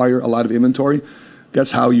to acquire a lot of inventory.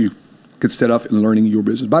 That's how you get set up in learning your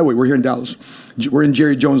business. By the way, we're here in Dallas. We're in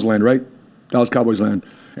Jerry Jones land, right? Dallas Cowboys land.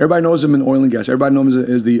 Everybody knows him in oil and gas. Everybody knows him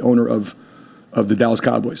as the owner of the Dallas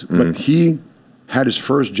Cowboys. But he had his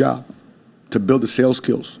first job to build the sales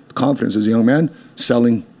skills, confidence as a young man,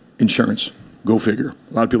 selling insurance. Go figure.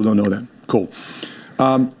 A lot of people don't know that. Cool.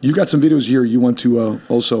 You've got some videos here you want to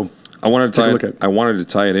also... I wanted to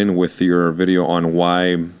tie it in with your video on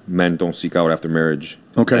why men don't seek out after marriage.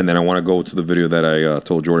 Okay. And then I want to go to the video that I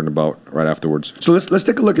told Jordan about right afterwards. So let's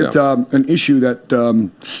take a look at an issue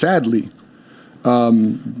that sadly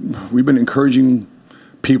we've been encouraging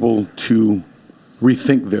people to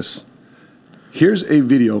rethink this. Here's a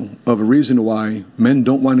video of a reason why men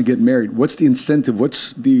don't want to get married. What's the incentive?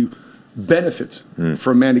 What's the benefit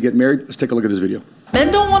for a man to get married? Let's take a look at this video. Men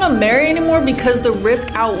don't want to marry anymore because the risk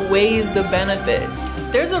outweighs the benefits.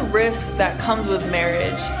 There's a risk that comes with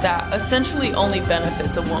marriage that essentially only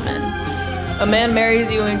benefits a woman. A man marries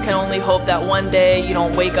you and can only hope that one day you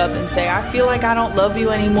don't wake up and say, I feel like I don't love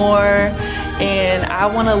you anymore and I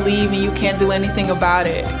want to leave and you can't do anything about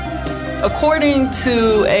it. According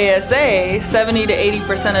to ASA, 70 to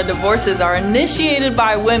 80% of divorces are initiated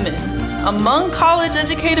by women. Among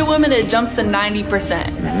college-educated women, it jumps to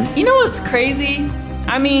 90%. You know what's crazy?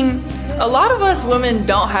 I mean, a lot of us women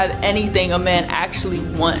don't have anything a man actually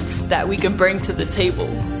wants that we can bring to the table.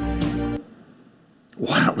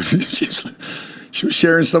 Wow, she was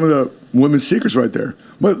sharing some of the women's secrets right there.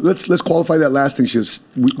 But let's qualify that last thing.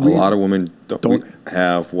 A lot of women don't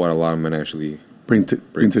have what a lot of men actually bring to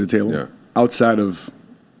the table outside of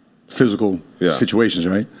physical situations,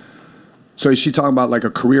 right? So is she talking about like a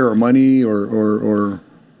career or money or?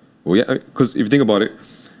 Well, yeah, because if you think about it,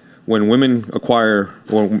 when men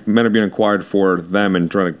are being acquired for them and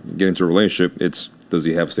trying to get into a relationship, it's, does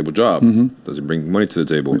he have a stable job? Does he bring money to the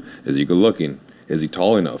table? Is he good looking? Is he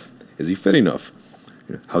tall enough? Is he fit enough?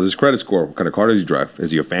 How's his credit score? What kind of car does he drive?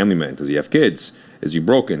 Is he a family man? Does he have kids? Is he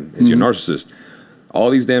broken? Is he a narcissist? All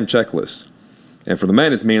these damn checklists. And for the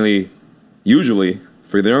men, it's mainly, usually,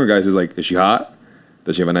 for the younger guys, is like, is she hot?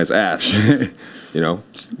 Does she have a nice ass?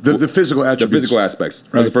 The physical attributes. The physical aspects.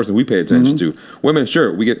 Right. That's the first thing we pay attention to. Women,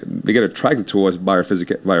 sure, they get attracted to us by our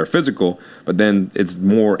physical, but then it's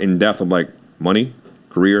more in depth of like money,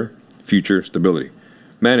 career, future, stability.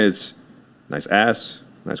 Men, it's nice ass,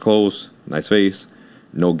 nice clothes, nice face,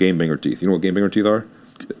 no game banger teeth. You know what game banger teeth are?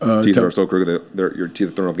 Teeth that are so crooked that your teeth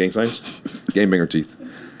are throwing off gang signs. Game banger teeth.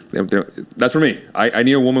 That's for me. I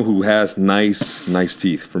need a woman who has nice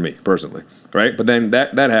teeth for me personally, right? But then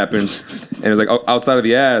that happens, and it's like outside of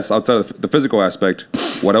the ass, outside of the physical aspect,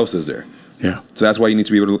 what else is there? Yeah. So that's why you need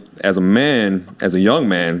to be able to, as a man, as a young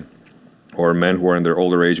man, or men who are in their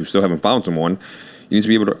older age who still haven't found someone, you need to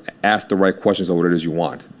be able to ask the right questions of what it is you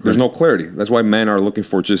want. There's no clarity. That's why men are looking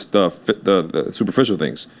for just the superficial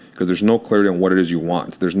things, because there's no clarity on what it is you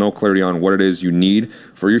want. There's no clarity on what it is you need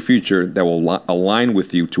for your future that will align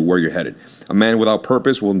with you to where you're headed. A man without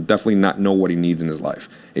purpose will definitely not know what he needs in his life.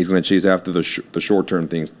 He's going to chase after the short-term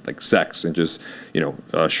things like sex and just,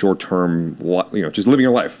 short-term, just living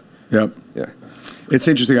your life. Yep. Yeah. It's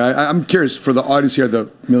interesting. I'm curious for the audience here at the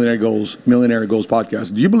Millionaire Goals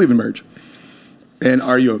podcast. Do you believe in marriage? And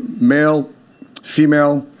are you a male,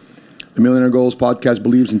 female? The Millionaire Goals podcast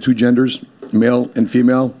believes in two genders, male and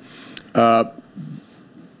female. Do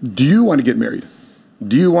you want to get married?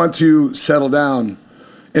 Do you want to settle down?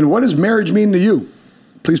 And what does marriage mean to you?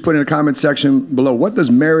 Please put in the comment section below. What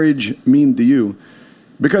does marriage mean to you?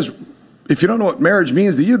 Because if you don't know what marriage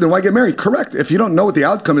means to you, then why get married? Correct. If you don't know what the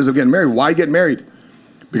outcome is of getting married, why get married?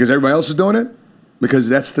 Because everybody else is doing it? Because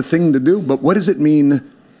that's the thing to do? But what does it mean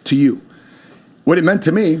to you? What it meant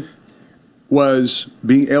to me was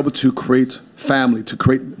being able to create family, to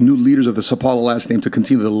create new leaders of the Sapala last name, to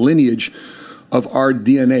continue the lineage of our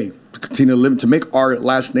DNA, to continue to live, to make our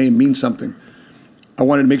last name mean something. I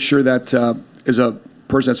wanted to make sure that as a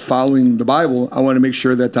person that's following the Bible, I want to make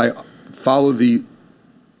sure that I follow the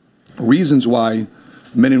reasons why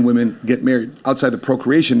men and women get married outside the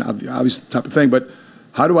procreation, obvious type of thing. But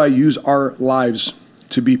how do I use our lives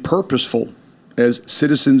to be purposeful as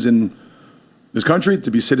citizens in this country,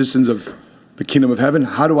 to be citizens of the kingdom of heaven?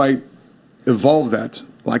 How do I evolve that?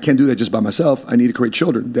 Well, I can't do that just by myself. I need to create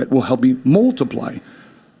children that will help me multiply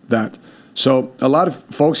that. So a lot of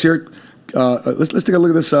folks here, let's take a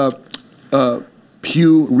look at this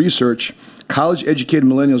Pew research. College-educated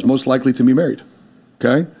millennials most likely to be married.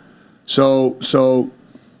 Okay, so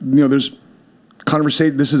there's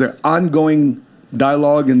conversation. This is an ongoing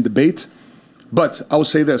dialogue and debate. But I will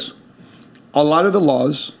say this: a lot of the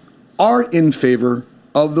laws are in favor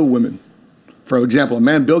of the women. For example, a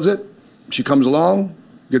man builds it, she comes along,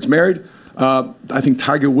 gets married. I think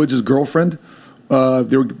Tiger Woods' girlfriend,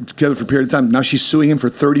 they were together for a period of time. Now she's suing him for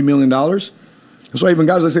 $30 million. That's why even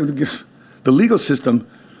guys, like I say, the legal system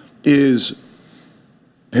has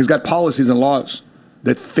got policies and laws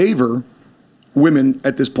that favor women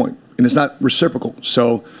at this point, and it's not reciprocal.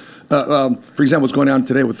 So, for example, what's going on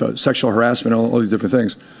today with sexual harassment, all these different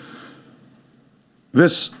things.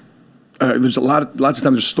 There's lots of times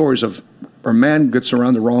there's stories of a man gets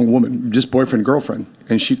around the wrong woman, just boyfriend, girlfriend,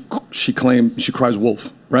 and she cries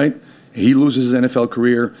wolf, right? He loses his NFL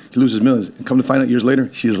career, he loses millions, and come to find out years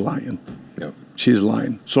later, she is lying. Yep. She is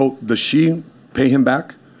lying. So does she pay him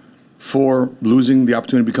back for losing the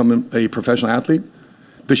opportunity to become a professional athlete?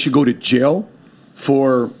 Does she go to jail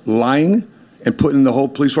for lying and putting the whole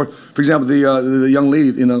police force? For example, the young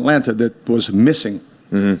lady in Atlanta that was missing,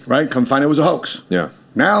 right? Come find out it was a hoax. Yeah.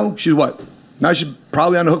 Now she's what? Now she's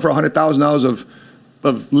probably on the hook for $100,000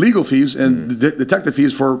 of legal fees and detective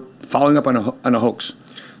fees for following up on a hoax.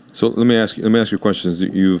 So let me ask you questions.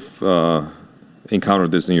 You've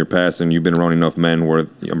encountered this in your past, and you've been around enough men where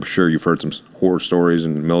I'm sure you've heard some horror stories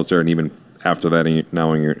in the military, and even after that,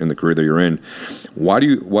 now in the career that you're in. Why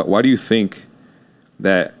do you think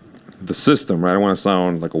that the system? Right? I don't want to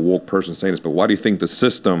sound like a woke person saying this, but why do you think the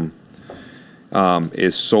system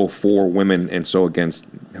is so for women and so against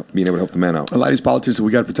being able to help the men out? A lot of these politicians say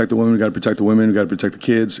we got to protect the women, we got to protect the women, we got to protect the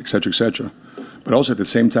kids, et cetera, et cetera. But also at the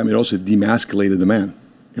same time, it also demasculated the man.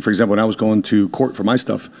 And for example, when I was going to court for my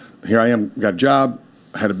stuff, here I am, got a job,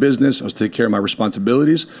 I had a business, I was taking care of my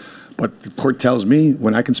responsibilities. But the court tells me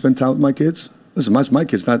when I can spend time with my kids. Listen, my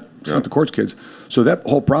kids, not the court's kids. So that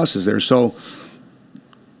whole process there. So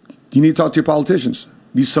you need to talk to your politicians.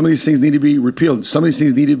 Some of these things need to be repealed. Some of these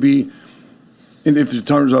things need to be, in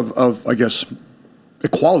terms of I guess,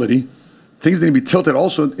 equality, things need to be tilted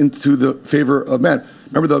also into the favor of men.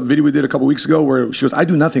 Remember the video we did a couple weeks ago where she goes, I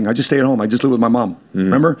do nothing. I just stay at home. I just live with my mom. Mm-hmm.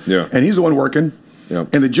 Remember? Yeah. And he's the one working. Yeah.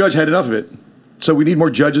 And the judge had enough of it. So we need more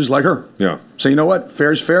judges like her. Yeah. So you know what?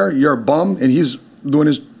 Fair is fair. You're a bum, and he's doing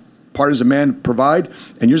his part as a man provide,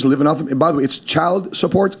 and you're just living off him. And by the way, it's child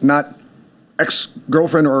support, not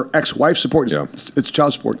ex-girlfriend or ex-wife support. It's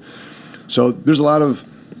child support. So there's a lot of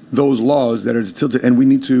those laws that are tilted, and we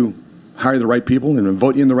need to hire the right people and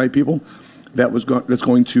vote in the right people. That's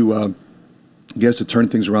going to get us to turn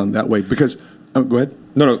things around that way. Because go ahead.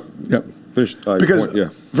 No. Yeah. Finish. Because, point, yeah.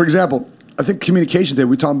 For example, I think communication today,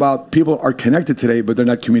 we talk about people are connected today, but they're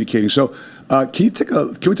not communicating. So can we take a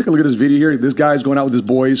look at this video here? This guy's going out with his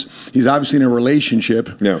boys. He's obviously in a relationship.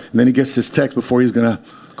 Yeah. And then he gets this text before he's going to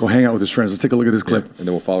go hang out with his friends. Let's take a look at this clip. Yeah. And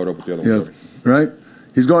then we'll follow it up with the other one. Right?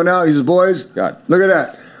 He's going out. He's his boys. God. Look at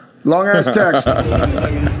that. Long-ass text.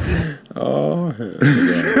 Oh.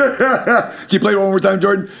 Can you play it one more time,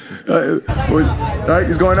 Jordan? Right,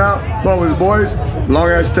 he's going out. Well, with his boys.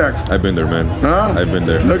 Long-ass text. I've been there, man. Huh? I've been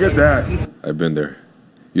there. Look at that. I've been there.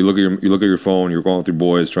 You look at your phone. You're going with your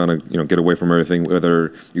boys, trying to get away from everything.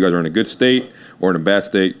 Whether you guys are in a good state or in a bad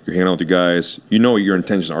state, you're hanging out with your guys. You know your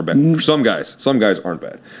intentions are bad. For some guys aren't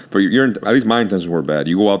bad. But at least my intentions were bad.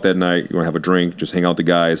 You go out that night. You want to have a drink. Just hang out with the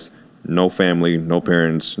guys. No family, no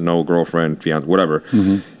parents, no girlfriend, fiance, whatever.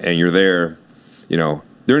 Mm-hmm. And you're there.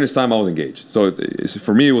 During this time I was engaged. So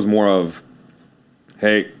for me, it was more of,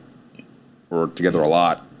 hey, we're together a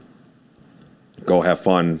lot. Go have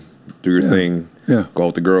fun. Do your thing. Yeah. Go out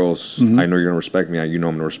with the girls. Mm-hmm. I know you're going to respect me. You know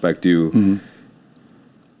I'm going to respect you. Mm-hmm.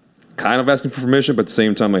 Kind of asking for permission, but at the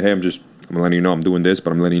same time, like, hey, I'm letting you know I'm doing this,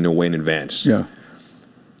 but I'm letting you know way in advance. Yeah.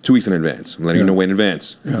 2 weeks in advance. I'm letting you know way in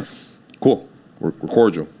advance. Yeah. Cool. We're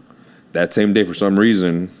cordial. That same day, for some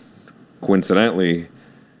reason, coincidentally,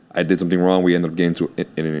 I did something wrong. We ended up getting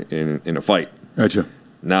into in a fight. Gotcha.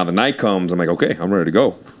 Now the night comes, I'm like, okay, I'm ready to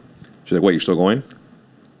go. She's like, wait, you're still going?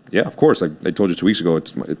 Yeah, of course. Like I told you 2 weeks ago,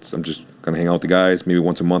 I'm just gonna hang out with the guys. Maybe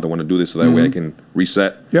once a month, I want to do this so that way I can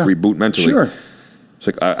reset, reboot mentally. Sure. She's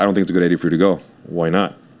like, I don't think it's a good idea for you to go. Why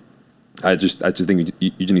not? I just think you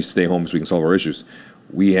just need to stay home so we can solve our issues.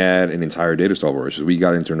 We had an entire day to solve our issues. We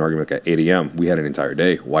got into an argument like at 8 a.m. We had an entire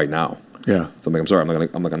day. Why now? Yeah. So I'm like, I'm sorry, I'm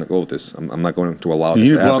not gonna go with this. I'm not going to allow this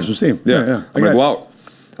You to need to blow happen. off some steam. Yeah. I'm gonna go out.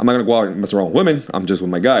 I'm not gonna go out and mess around with women. I'm just with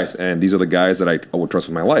my guys, and these are the guys that I would trust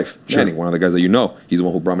with my life. Channing, one of the guys that you know, he's the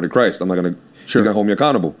one who brought me to Christ. I'm not gonna. He's gonna hold me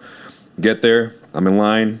accountable. Get there. I'm in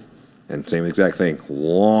line, and same exact thing.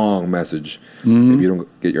 Long message. If you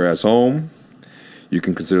don't get your ass home, you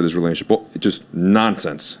can consider this relationship. Well, it's just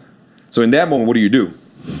nonsense. So in that moment, what do you do?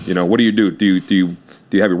 You know, what do you do? Do you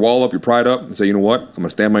have your wall up, your pride up, and say, you know what? I'm gonna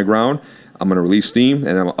stand my ground. I'm gonna release steam,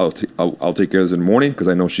 and I'll take care of this in the morning because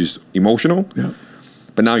I know she's emotional. Yeah.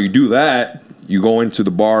 But now you do that, you go into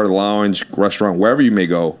the bar, the lounge, restaurant, wherever you may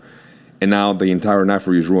go, and now the entire night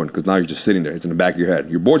for you is ruined because now you're just sitting there. It's in the back of your head.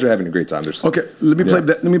 Your boys are having a great time. Okay,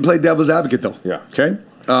 let me play devil's advocate though. Yeah. Okay.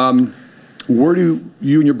 Where do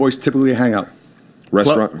you and your boys typically hang out?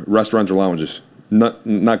 Restaurants or lounges,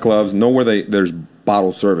 not clubs. Nowhere there's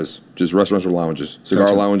bottle service. Just restaurants or lounges,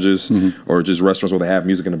 cigar lounges, or just restaurants where they have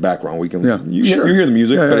music in the background. We can you hear the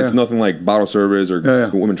music, but it's nothing like bottle service or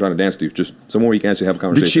women trying to dance with you. Just somewhere where you can actually have a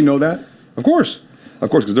conversation. Did she know that? Of course,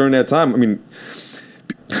 because during that time, I mean,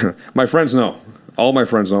 my friends know. All my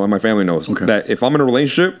friends know, and my family knows that if I'm in a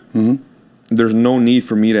relationship, there's no need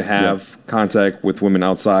for me to have contact with women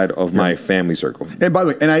outside of my family circle. And by the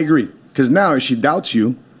way, and I agree, because now she doubts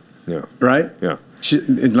you, right? Yeah.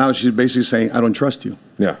 And now she's basically saying, I don't trust you.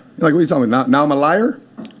 Yeah. Like, what are you talking about? Now I'm a liar?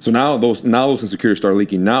 So now those insecurities start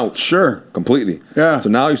leaking out. Sure. Completely. Yeah. So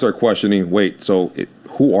now you start questioning, wait,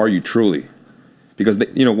 who are you truly? Because,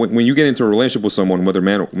 when you get into a relationship with someone, whether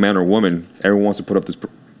man or woman, everyone wants to put up this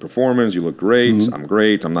performance. You look great. I'm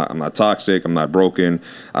great. I'm not toxic. I'm not broken.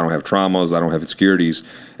 I don't have traumas. I don't have insecurities.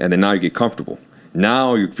 And then now you get comfortable.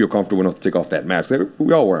 Now you feel comfortable enough to take off that mask.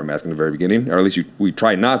 We all wear a mask in the very beginning, or at least we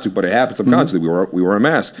try not to, but it happens subconsciously. We wear a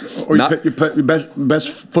mask. Or you put your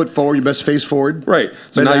best foot forward, your best face forward. Right.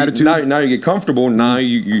 So now you get comfortable. Now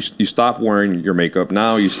you stop wearing your makeup.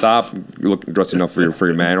 Now you stop dressing up for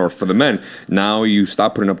your man or for the men. Now you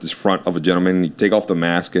stop putting up this front of a gentleman. You take off the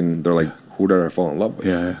mask, and they're like, who did I fall in love with?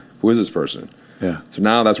 Yeah. Who is this person? Yeah. So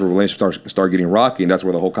now that's where relationships start getting rocky, and that's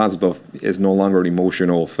where the whole concept of is no longer an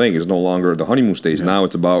emotional thing. It's no longer the honeymoon stage. Yeah. Now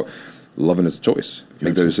it's about loving as a choice.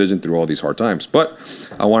 Make the decision through all these hard times. But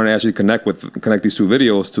I wanted to actually connect these two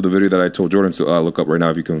videos to the video that I told Jordan to look up right now.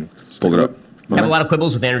 If you can pull it up. I have a lot of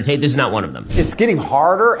quibbles with Andrew Tate. This is not one of them. It's getting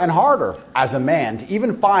harder and harder as a man to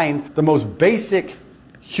even find the most basic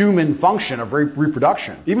human function of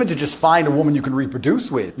reproduction. Even to just find a woman you can reproduce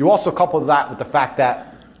with. You also couple that with the fact that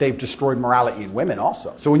they've destroyed morality in women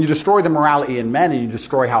also. So when you destroy the morality in men and you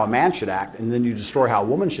destroy how a man should act, and then you destroy how a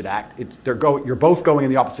woman should act, you're both going in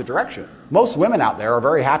the opposite direction. Most women out there are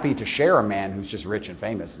very happy to share a man who's just rich and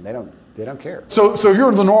famous, and they don't care. So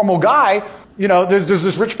you're the normal guy. There's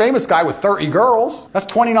this rich famous guy with 30 girls. That's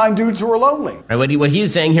 29 dudes who are lonely. Right, what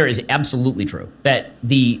he's saying here is absolutely true. That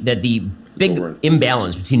the big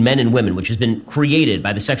imbalance between men and women, which has been created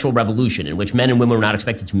by the sexual revolution, in which men and women were not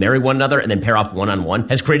expected to marry one another and then pair off one-on-one,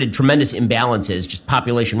 has created tremendous imbalances just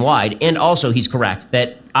population-wide. And also, he's correct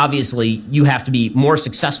that obviously you have to be more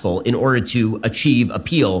successful in order to achieve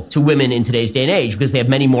appeal to women in today's day and age because they have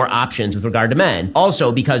many more options with regard to men.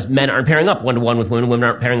 Also, because men aren't pairing up one-to-one with women, women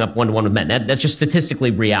aren't pairing up one-to-one with men. That's just statistically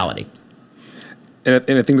reality. And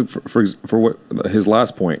I think that for what his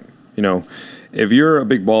last point, if you're a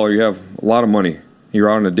big baller, you have a lot of money, you're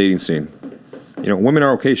out on the dating scene, women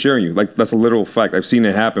are okay sharing you. Like, that's a literal fact. I've seen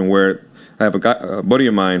it happen where I have a buddy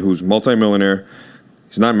of mine who's multi-millionaire.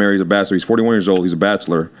 He's not married, he's a bachelor. He's 41 years old, he's a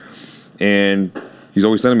bachelor. And he's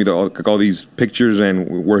always sending me all these pictures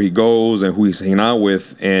and where he goes and who he's hanging out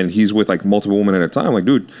with. And he's with like multiple women at a time. Like,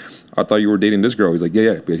 dude, I thought you were dating this girl. He's like,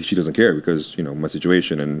 yeah, but she doesn't care because, my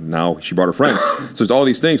situation. And now she brought her friend. So it's all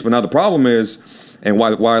these things. But now the problem is, and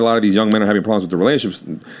why a lot of these young men are having problems with their relationships.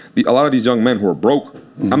 A lot of these young men who are broke.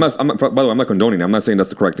 I'm not. By the way, I'm not condoning it. I'm not saying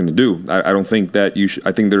that's the correct thing to do. I don't think that you should.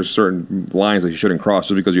 I think there's certain lines that you shouldn't cross.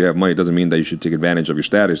 Just because you have money doesn't mean that you should take advantage of your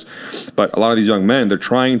status. But a lot of these young men, they're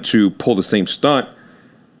trying to pull the same stunt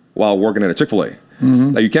while working at a Chick-fil-A.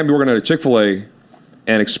 Like, you can't be working at a Chick-fil-A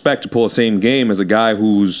and expect to pull the same game as a guy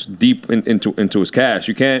who's deep into his cash.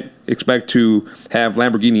 You can't expect to have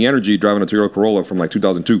Lamborghini energy driving a Toyota Corolla from like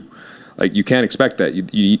 2002. Like, you can't expect that. You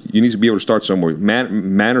need to be able to start somewhere.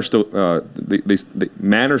 Manners still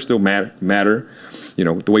matter. You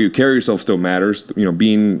know, the way you carry yourself still matters. You know,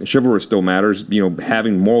 being chivalrous still matters. You know,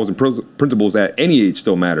 having morals and principles at any age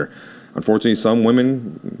still matter. Unfortunately, some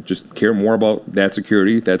women just care more about that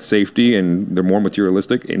security, that safety, and they're more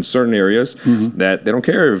materialistic in certain areas that they don't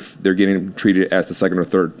care if they're getting treated as the second or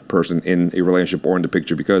third person in a relationship or in the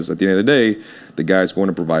picture, because at the end of the day, the guy's going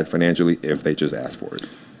to provide financially if they just ask for it.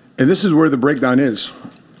 And this is where the breakdown is.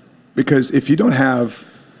 Because let's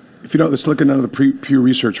look at another Pew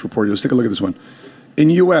Research report. Let's take a look at this one. In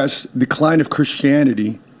U.S., decline of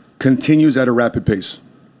Christianity continues at a rapid pace.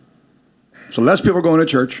 So less people are going to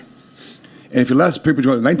church. And if you less people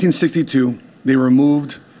join, in 1962, they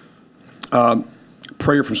removed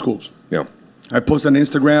prayer from schools. Yeah. I posted on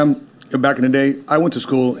Instagram back in the day. I went to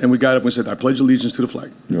school and we got up and said, "I pledge allegiance to the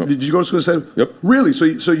flag." Yep. Did you go to school and say, "Yep"? Really? So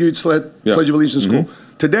you still had pledge of allegiance in school?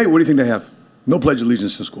 Today, what do you think they have? No pledge of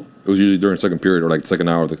allegiance in school. It was usually during second period or like second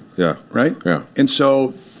hour. Right? Yeah. And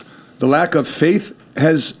so the lack of faith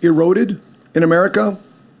has eroded in America.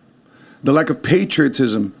 The lack of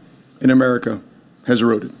patriotism in America has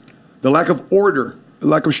eroded. The lack of order, the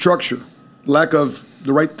lack of structure, lack of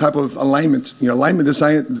the right type of alignment. You know, alignment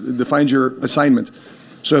defines your assignment.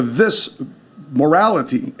 So if this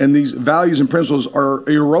morality and these values and principles are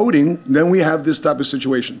eroding, then we have this type of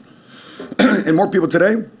situation. And more people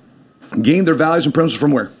today gain their values and principles from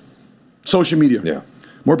where? Social media. Yeah.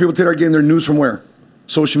 More people today are getting their news from where?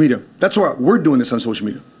 Social media. That's why we're doing this on social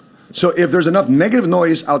media. So if there's enough negative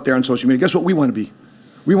noise out there on social media, guess what we want to be?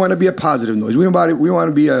 We want to be a positive noise. We want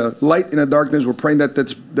to be a light in the darkness. We're praying that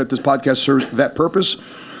this podcast serves that purpose.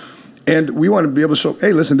 And we want to be able to show,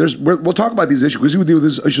 hey, listen, we'll talk about these issues because we deal with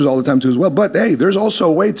these issues all the time too as well. But hey, there's also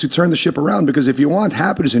a way to turn the ship around, because if you want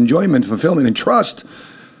happiness, enjoyment, fulfillment, and trust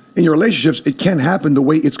in your relationships, it can happen the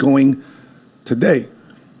way it's going today.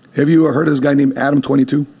 Have you heard of this guy named Adam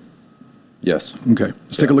 22? Yes. Okay.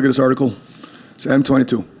 Let's take a look at this article. It's Adam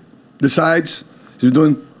 22. Decides he's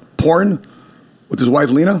doing porn with his wife,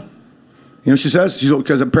 Lena. You know, she says,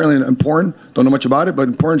 because apparently in porn, don't know much about it, but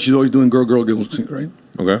in porn, she's always doing girl giggles, right?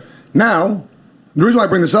 Okay. Now, the reason why I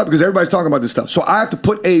bring this up, because everybody's talking about this stuff. So I have to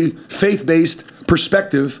put a faith-based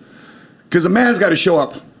perspective, because a man's got to show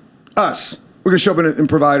up. Us. We're going to show up and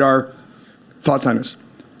provide our thoughts on this.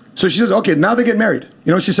 So she says, okay, now they get married.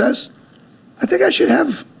 You know what she says? I think I should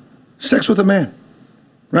have sex with a man,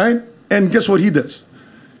 right? And guess what he does?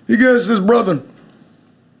 He gets his brother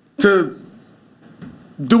to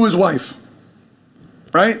do his wife,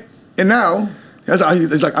 right? And now,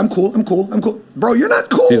 he's like, I'm cool. Bro, you're not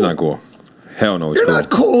cool. He's not cool. Hell no, You're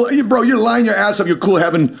not cool. Bro, you're lying your ass up. You're cool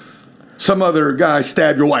having some other guy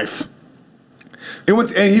stab your wife. He went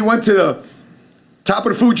to the top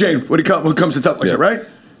of the food chain when it comes to stuff like that, right?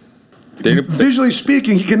 Visually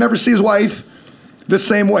speaking, he can never see his wife the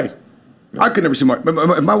same way. I could never see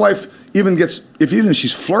my wife if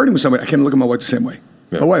she's flirting with somebody, I can't look at my wife the same way.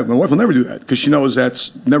 Yeah. My wife will never do that because she knows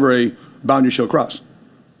that's never a boundary she'll cross.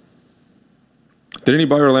 Didn't he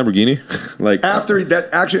buy her a Lamborghini? Like after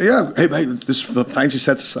that, actually, yeah. Hey, this fancy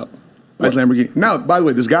sets us up. Buys Lamborghini. Now, by the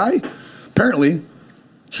way, this guy apparently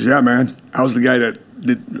says, "Yeah, man, I was the guy that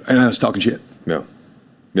did," and I was talking shit. Yeah.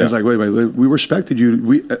 I was like, wait, we respected you.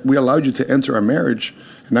 We allowed you to enter our marriage,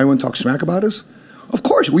 and now you want to talk smack about us? Of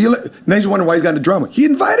course. Now he's wondering why he's got into drama. He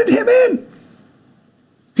invited him in.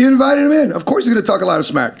 Of course he's going to talk a lot of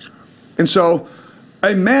smack. And so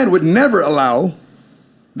a man would never allow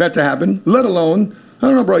that to happen, let alone, I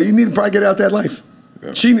don't know, bro, you need to probably get out that life.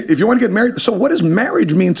 Yeah. If you want to get married, so what does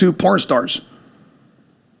marriage mean to porn stars?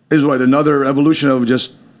 Is what, another evolution of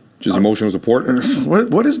just emotional support?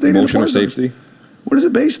 What is dating emotional safety? What is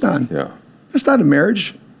it based on? Yeah. It's not a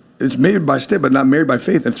marriage. It's made by state, but not married by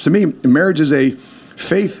faith. And to me, marriage is a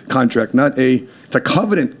faith contract, it's a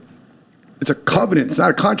covenant. It's a covenant. It's not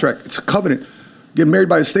a contract. It's a covenant. Get married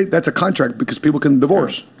by the state, that's a contract because people can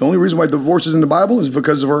divorce. Yeah. The only reason why divorce is in the Bible is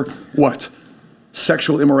because of her what?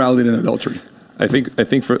 Sexual immorality and adultery. I think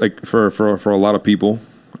for a lot of people,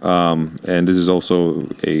 and this is also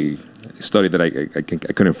a study that I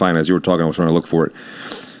couldn't find as you were talking. I was trying to look for it.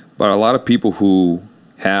 But a lot of people who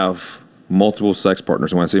have multiple sex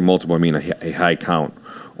partners, and when I say multiple, I mean a high count,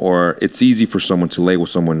 or it's easy for someone to lay with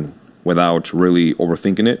someone without really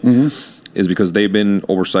overthinking it, is because they've been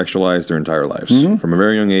over-sexualized their entire lives. From a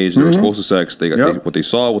very young age, they were exposed to sex. They got what they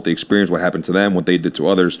saw, what they experienced, what happened to them, what they did to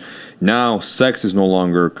others. Now, sex is no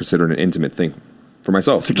longer considered an intimate thing. For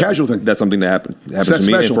myself, it's a casual thing. That's something that happened to me.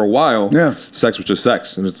 Special. And for a while, sex was just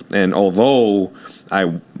sex. And although I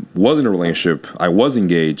was in a relationship, I was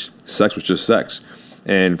engaged, sex was just sex.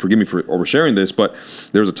 and forgive me for oversharing this, but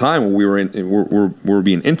there was a time when we were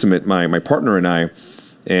being intimate, my partner and I,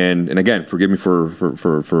 and again, forgive me for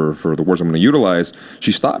the words I'm going to utilize.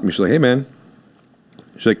 She stopped me. She's like, "Hey, man,"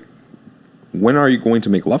 she's like, "when are you going to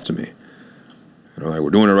make love to me?" And I'm like, "We're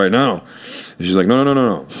doing it right now." And she's like,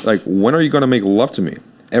 No. Like, when are you going to make love to me?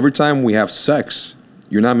 Every time we have sex,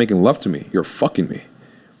 you're not making love to me. You're fucking me.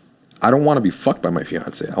 I don't want to be fucked by my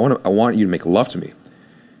fiance. I want you to make love to me.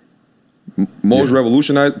 Most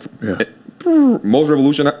revolutionizing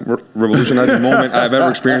moment I've ever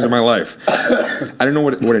experienced in my life. I didn't know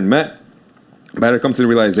what it meant, but I had to come to the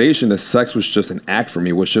realization that sex was just an act for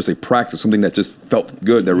me, was just a practice, something that just felt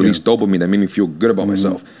good, that released dopamine, that made me feel good about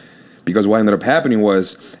myself. Because what ended up happening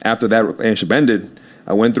was, after that relationship ended,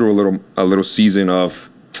 I went through a little season of,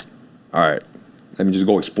 all right, let me just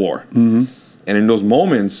go explore. And in those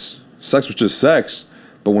moments, sex was just sex,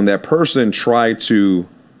 but when that person tried to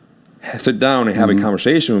sit down and have a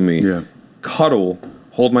conversation with me, cuddle,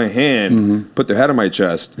 hold my hand, put their head on my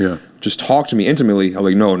chest, just talk to me intimately, I'm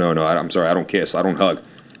like, no, I'm sorry, I don't kiss, I don't hug.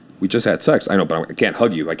 We just had sex. I know, but I can't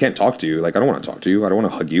hug you. I can't talk to you. Like, I don't want to talk to you. I don't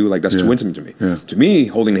want to hug you. Like, that's too intimate to me. To me,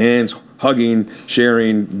 holding hands, hugging,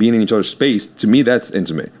 sharing, being in each other's space, to me, that's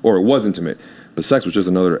intimate, or it was intimate. But sex was just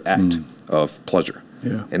another act of pleasure.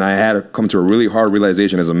 And I had to come to a really hard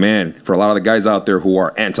realization as a man. For a lot of the guys out there who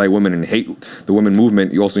are anti-women and hate the women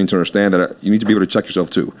movement, you also need to understand that you need to be able to check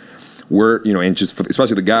yourself too. And just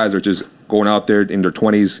especially the guys that are just going out there in their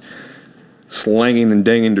 20s, slanging and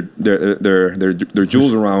danging their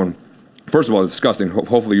jewels around. First of all, it's disgusting.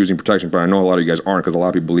 Hopefully using protection, but I know a lot of you guys aren't, because a lot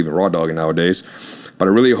of people believe in raw dogging nowadays. But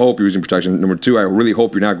I really hope you're using protection. Number two, I really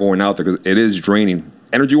hope you're not going out there, because it is draining.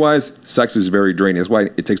 Energy-wise, sex is very draining. That's why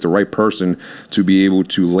it takes the right person to be able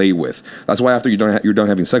to lay with. That's why after you're done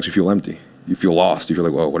having sex, you feel empty. You feel lost. You feel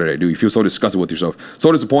like, well, what did I do? You feel so disgusted with yourself.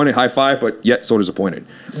 So disappointed, high five, but yet so disappointed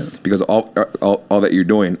because of all that you're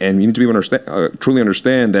doing. And you need to be able to truly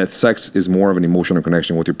understand that sex is more of an emotional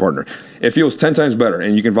connection with your partner. It feels 10 times better,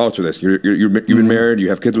 and you can vouch for this. You've been married, you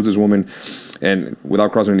have kids with this woman, and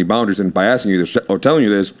without crossing any boundaries, and by asking you this or telling you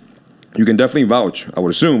this, you can definitely vouch, I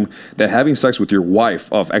would assume, that having sex with your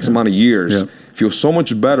wife of X amount of years feels so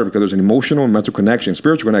much better because there's an emotional and mental connection,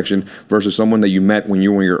 spiritual connection, versus someone that you met when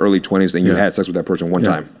you were in your early 20s and you had sex with that person one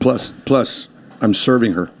time. Plus, I'm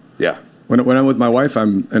serving her. Yeah. When I'm with my wife,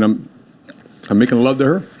 I'm making love to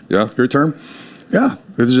her. Yeah. Your term. Yeah.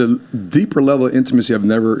 There's a deeper level of intimacy I've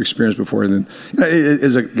never experienced before. And then,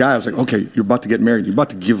 as a guy, I was like, okay, you're about to get married. You're about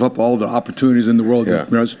to give up all the opportunities in the world. Yeah.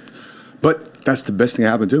 But that's the best thing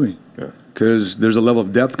that happened to me. Because there's a level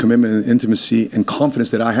of depth, commitment, and intimacy and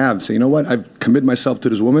confidence that I have to say, you know what, I've committed myself to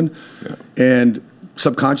this woman, and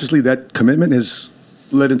subconsciously that commitment has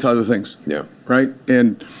led into other things. Right?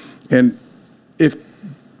 And if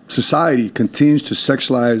society continues to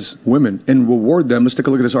sexualize women and reward them, let's take a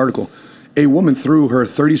look at this article. A woman threw her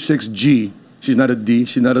 36G, she's not a D,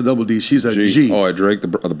 she's not a double D, she's a G. Oh, Drake, the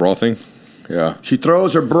bra thing? Yeah. She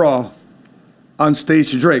throws her bra on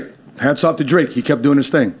stage to Drake. Hats off to Drake, he kept doing his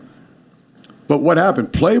thing. But what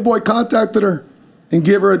happened? Playboy contacted her and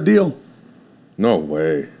gave her a deal. No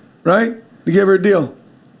way. Right? They gave her a deal.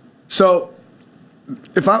 So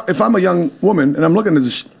if I'm a young woman and I'm looking at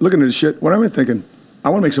this shit, what am I thinking? I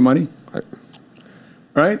want to make some money.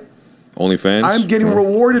 Right? OnlyFans? I'm getting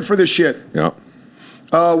rewarded for this shit. Yeah.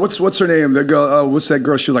 What's her name? The girl. What's that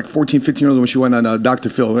girl? She was like 14, 15 years old when she went on Dr.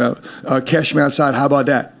 Phil. Cash Me Outside. How about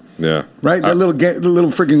that? Yeah. Right? That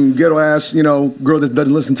little freaking ghetto ass, girl that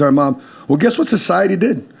doesn't listen to her mom. Well, guess what society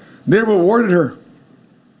did? They rewarded her.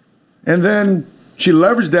 And then she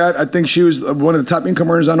leveraged that. I think she was one of the top income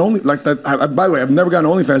earners on Only. Like that. By the way, I've never gotten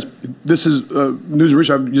OnlyFans. This is news and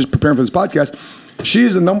research. I'm just preparing for this podcast. She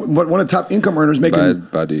is one of the top income earners making.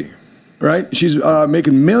 Bad buddy. Right? She's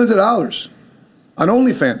making millions of dollars on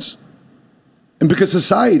OnlyFans. And because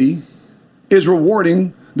society is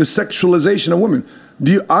rewarding the sexualization of women.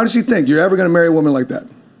 Do you honestly think you're ever going to marry a woman like that?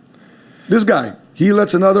 This guy, he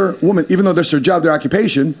lets another woman, even though that's their job, their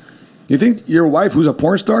occupation, you think your wife who's a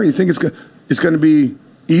porn star, you think it's going to be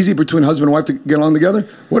easy between husband and wife to get along together?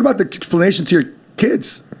 What about the explanation to your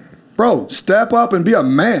kids? Bro, step up and be a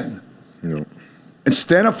man. No. And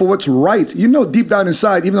stand up for what's right. You know deep down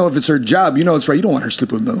inside, even though if it's her job, you know it's right. You don't want her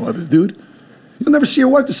sleeping with no other dude. You'll never see your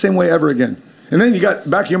wife the same way ever again. And then you got,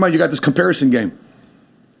 back in your mind, you got this comparison game.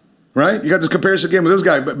 Right? You got this comparison game with this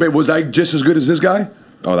guy, but was I just as good as this guy?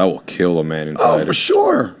 Oh, that will kill a man inside. Oh, for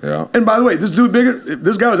sure. Yeah. And by the way, this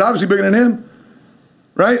guy was obviously bigger than him.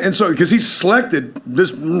 Right? And so, because he selected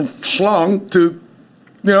this schlong to,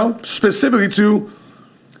 specifically to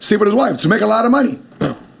sleep with his wife, to make a lot of money.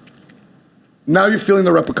 Yeah. Now you're feeling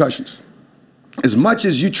the repercussions. as much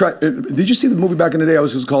as you try, did you see the movie back in the day? It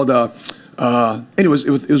was called, anyways,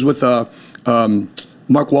 it was with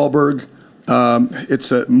Mark Wahlberg.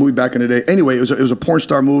 It's a movie back in the day. Anyway, it was a porn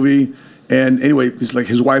star movie. And anyway, it's like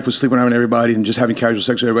his wife was sleeping around with everybody and just having casual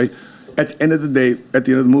sex with everybody. At the end of the day, at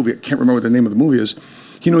the end of the movie, I can't remember what the name of the movie is.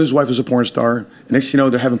 He knew his wife was a porn star. And next thing you know,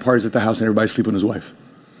 they're having parties at the house and everybody's sleeping with his wife.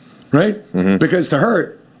 Right? Mm-hmm. Because to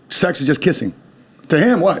her, sex is just kissing. To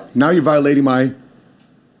him, what? Now you're violating my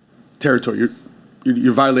territory.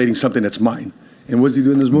 You're violating something that's mine. And what does he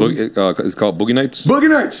do in this movie? It's called Boogie Nights? Boogie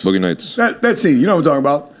Nights. Boogie Nights. That scene, you know what I'm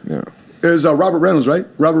talking about. Yeah. There's Robert Reynolds, right?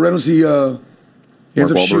 Robert Reynolds, he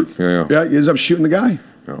ends up shooting. Yeah, he ends up shooting the guy.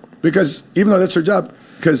 Yeah. Because even though that's their job,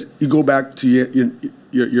 because you go back to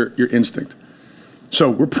your instinct. So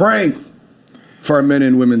we're praying for our men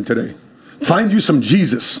and women today. Find you some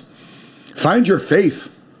Jesus. Find your faith.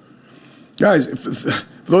 Guys,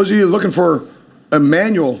 for those of you looking for a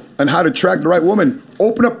manual on how to attract the right woman,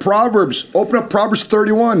 open up Proverbs. Open up Proverbs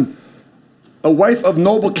 31. A wife of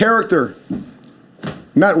noble character.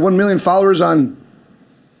 Not 1 million followers on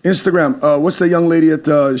Instagram. What's the young lady at,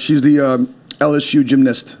 she's the LSU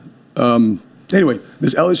gymnast. Anyway,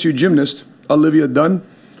 this LSU gymnast, Olivia Dunn,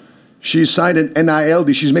 she signed an NIL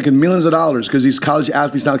deal. She's making millions of dollars because these college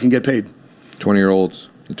athletes now can get paid. 20-year-olds.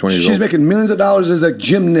 20 years She's old. making millions of dollars as a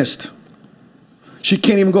gymnast. She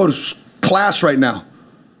can't even go to class right now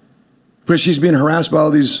because she's being harassed by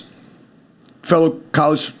all these fellow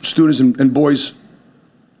college students and boys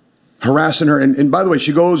harassing her. And by the way,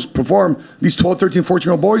 she goes perform. These 12, 13,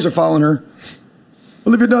 14-year-old boys are following her.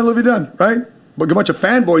 Olivia Dunn, right? But a bunch of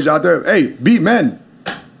fanboys out there. Hey, be men.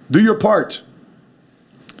 Do your part.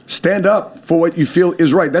 Stand up for what you feel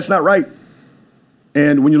is right. That's not right.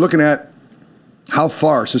 And when you're looking at how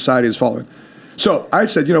far society has fallen. So I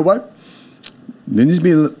said, you know what? There needs to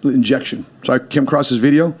be an injection. So I came across this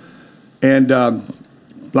video, and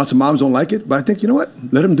lots of moms don't like it, but I think, you know what?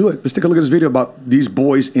 Let them do it. Let's take a look at this video about these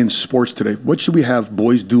boys in sports today. What should we have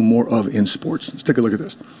boys do more of in sports? Let's take a look at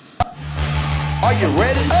this. Are you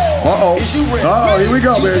ready? Uh-oh. Is you ready? Oh, here we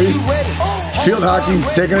go, You say baby. you ready? Field hockey,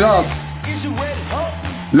 taking it off. Is you ready?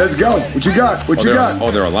 Let's go. What you got? What you got?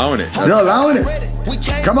 They're allowing it. They're allowing it.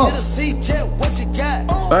 Come on.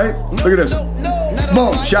 All right, look at this.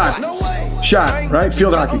 Boom, shot. Shot, right?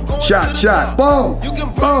 Field hockey. Shot. Boom.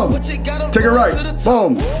 Boom. Take it right.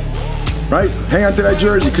 Boom. Right? Hang on to that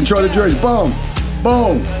jersey. Control the jersey. Boom.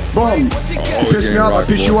 Boom. Boom. You piss me off, I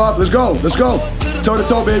piss you off. Let's go. Toe to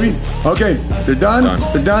toe, baby. Okay, they're done.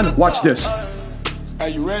 They're done. Watch this. Are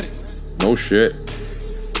you ready? No shit.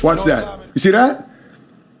 Watch that. You see that?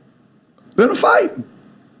 Let them fight. And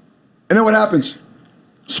then what happens?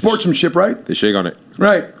 Sportsmanship, right? They shake on it.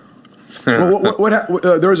 Right.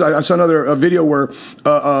 I saw another video where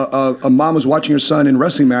a mom was watching her son in a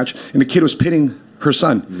wrestling match, and the kid was pitting her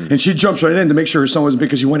son, and she jumps right in to make sure her son wasn't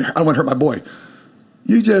because I don't want to hurt my boy.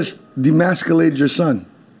 You just demasculated your son.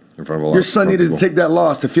 In front of a lot Your son needed to take that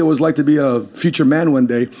loss to feel what it's like to be a future man one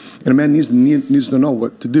day, and a man needs to know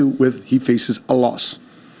what to do with he faces a loss,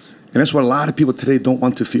 and that's what a lot of people today don't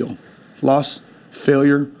want to feel: loss,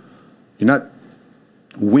 failure. You're not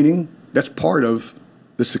winning. That's part of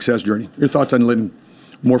the success journey. Your thoughts on letting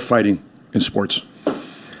more fighting in sports?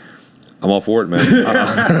 I'm all for it, man.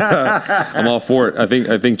 I'm all for it. I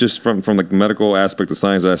think just from the medical aspect, the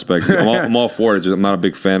science aspect, I'm all for it. I'm not a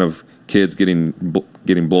big fan of kids getting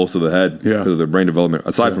blows to the head because of their brain development.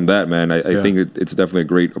 Aside from that, man, I think it's definitely a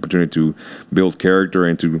great opportunity to build character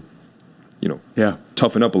and to,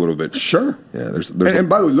 toughen up a little bit. Sure. Yeah. And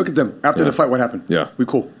by the way, look at them after the fight. What happened? Yeah. We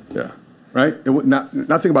cool. Yeah. Right. Now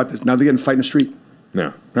think about this. Now they're getting fight in the street.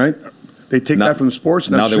 Yeah. Right. They take that from the sports.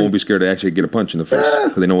 Now they won't be scared to actually get a punch in the face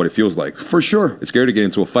because they know what it feels like. For sure. It's scary to get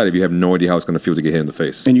into a fight if you have no idea how it's going to feel to get hit in the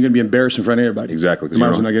face. And you're going to be embarrassed in front of everybody. Exactly. You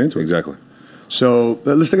might as well not get into it. Exactly. So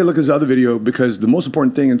let's take a look at this other video, because the most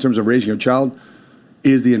important thing in terms of raising your child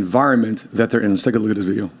is the environment that they're in. Let's take a look at this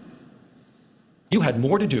video. You had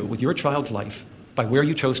more to do with your child's life by where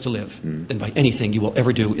you chose to live than by anything you will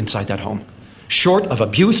ever do inside that home. Short of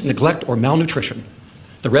abuse, neglect, or malnutrition,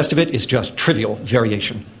 the rest of it is just trivial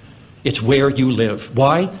variation. It's where you live.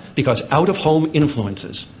 Why? Because out-of-home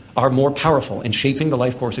influences are more powerful in shaping the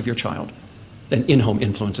life course of your child than in-home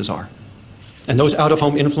influences are. And those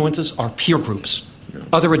out-of-home influences are peer groups,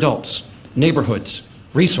 other adults, neighborhoods,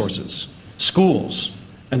 resources, schools,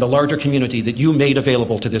 and the larger community that you made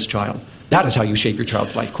available to this child. That is how you shape your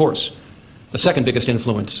child's life course. The second biggest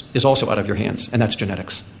influence is also out of your hands, and that's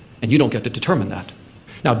genetics. And you don't get to determine that.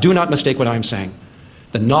 Now, do not mistake what I'm saying.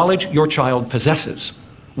 The knowledge your child possesses,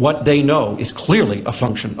 what they know, is clearly a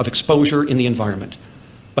function of exposure in the environment.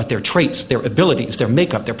 But their traits, their abilities, their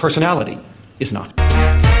makeup, their personality is not.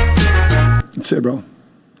 That's it, bro. I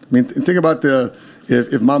mean, think about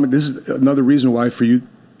if mom, this is another reason why for you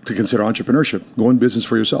to consider entrepreneurship, go in business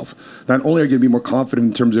for yourself. Not only are you going to be more confident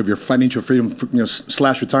in terms of your financial freedom,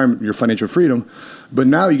 slash retirement, your financial freedom, but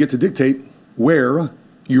now you get to dictate where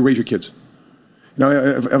you raise your kids. You know,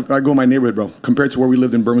 if I go in my neighborhood, bro, compared to where we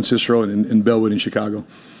lived in Berman Cicero and in Bellwood in Chicago.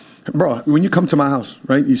 Bro, when you come to my house,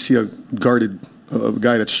 right, you see a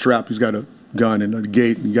guy that's strapped, who's got a gun and a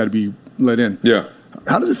gate, and you got to be let in. Yeah.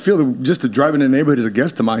 How does it feel just to drive in the neighborhood as a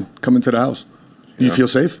guest of mine, come into the house? Do you feel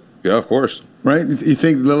safe? Yeah, of course. Right? You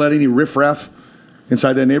think they'll let any riffraff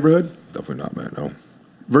inside that neighborhood? Definitely not, man, no.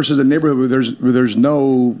 Versus a neighborhood where there's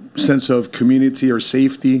no sense of community or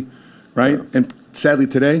safety, right? Yeah. And sadly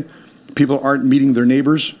today, people aren't meeting their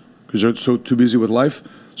neighbors because they're so too busy with life.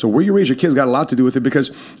 So where you raise your kids got a lot to do with it,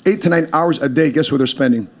 because 8 to 9 hours a day, guess what they're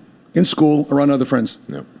spending? In school, around other friends.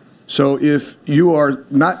 Yep. So if you are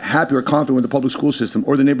not happy or confident with the public school system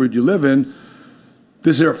or the neighborhood you live in,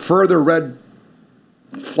 this is further red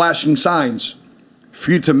flashing signs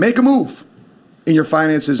for you to make a move in your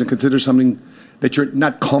finances and consider something that you're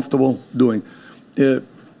not comfortable doing.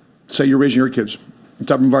 Say you're raising your kids. The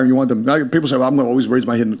type of environment you want them. People say, well, I'm going to always raise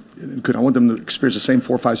my kid. I want them to experience the same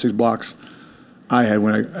 4, 5, 6 blocks I had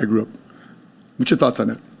when I grew up. What's your thoughts on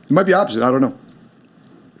that? It might be opposite. I don't know.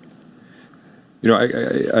 You know,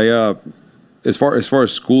 I as far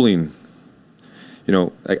as schooling, you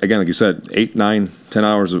know, again, like you said, 8, 9, 10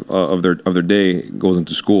 hours of their day goes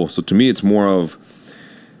into school. So to me, it's more of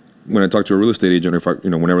when I talk to a real estate agent, or if I, you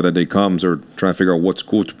know, whenever that day comes, or trying to figure out what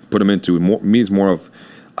school to put them into. It's more of,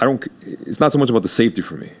 it's not so much about the safety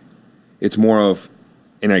for me. It's more of,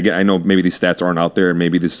 and I know maybe these stats aren't out there, and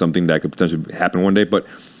maybe this is something that could potentially happen one day, but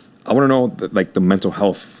I want to know like the mental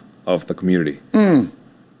health of the community.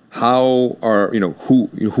 How are,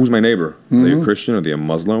 who's my neighbor? Are they a Christian? Are they a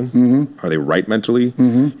Muslim? Are they right mentally?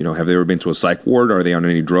 You know, have they ever been to a psych ward? Are they on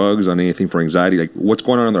any drugs, on anything for anxiety? Like, what's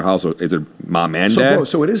going on in their household? Is it mom and dad?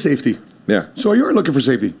 So it is safety. Yeah. So you're looking for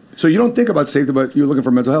safety. So you don't think about safety, but you're looking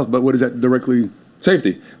for mental health. But what is that directly?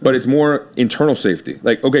 Safety, but it's more internal safety.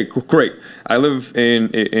 Like, okay, great. I live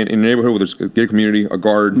in a neighborhood where there's a gated community, a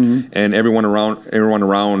guard, and everyone around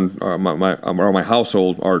my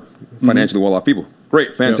household are financially well-off people.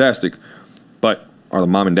 Great, fantastic. Yep. But are the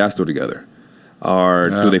mom and dad still together?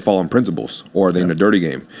 Do they follow in principles? Or are they in a dirty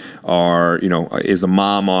game? Or, is the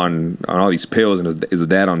mom on all these pills, and is the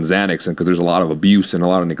dad on Xanax? And because there's a lot of abuse and a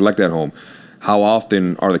lot of neglect at home. How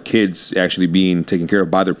often are the kids actually being taken care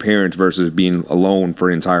of by their parents versus being alone for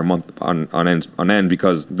an entire month on end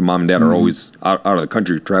because the mom and dad are always out of the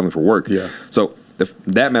country traveling for work? Yeah. So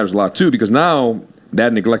that matters a lot too, because now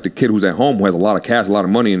that neglected kid who's at home, who has a lot of cash, a lot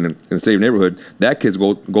of money in a safe neighborhood, that kid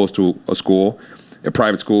goes to a school, a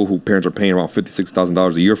private school, who parents are paying about $50,000,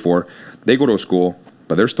 $60,000 a year for. They go to a school,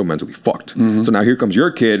 but they're still mentally fucked. So now here comes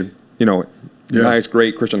your kid, nice,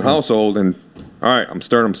 great Christian household, and all right, I'm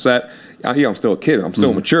set. Yeah, I'm still a kid. I'm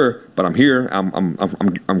still mature, but I'm here.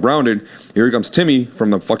 I'm grounded. Here comes Timmy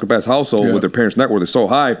from the fucked up ass household with their parents' net worth is so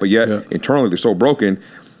high, but yet internally they're so broken.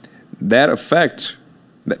 That effect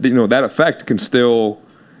can still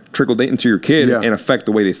trickle into your kid and affect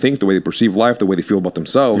the way they think, the way they perceive life, the way they feel about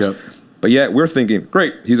themselves. But yet we're thinking,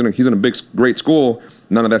 great, he's in a great school.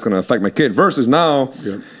 None of that's going to affect my kid. Versus now,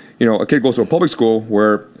 a kid goes to a public school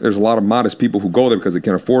where there's a lot of modest people who go there because they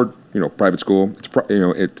can't afford, private school.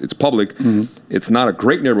 It's public. It's not a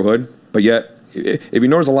great neighborhood, but yet, if you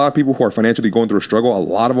notice, a lot of people who are financially going through a struggle, a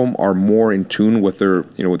lot of them are more in tune with their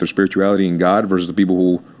spirituality and God versus the people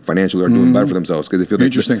who financially are doing better for themselves because they feel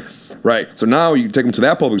interesting. Right. So now you take them to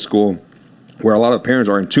that public school where a lot of the parents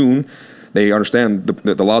are in tune. They understand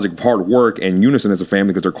the logic of hard work and unison as a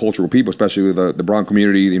family because they're cultural people, especially the brown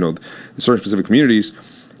community, certain specific communities.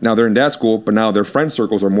 Now they're in that school, but now their friend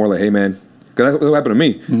circles are more like, hey, man, because that's what happened to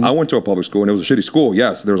me. I went to a public school, and it was a shitty school.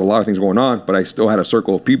 Yes, there was a lot of things going on, but I still had a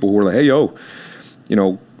circle of people who were like, hey, yo,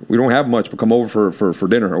 we don't have much, but come over for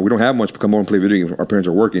dinner, or we don't have much, but come over and play video games. Our parents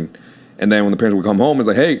are working. And then when the parents would come home, it's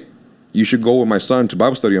like, hey, you should go with my son to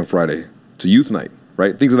Bible study on Friday, to youth night,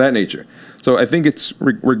 right? Things of that nature. So I think it's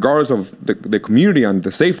regardless of the community on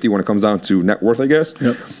the safety when it comes down to net worth, I guess.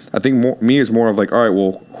 Yep. I think is more of like, all right,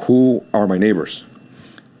 well, who are my neighbors?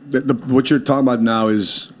 What you're talking about now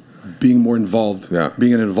is being more involved,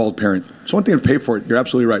 being an involved parent. It's one thing to pay for it. You're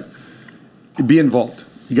absolutely right. Be involved.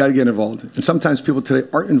 You got to get involved. And sometimes people today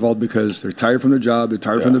aren't involved because they're tired from their job, they're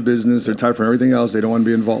tired from the business, they're tired from everything else. They don't want to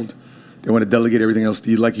be involved. They want to delegate everything else.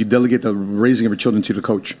 You delegate the raising of your children to the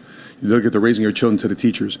coach. You delegate the raising of your children to the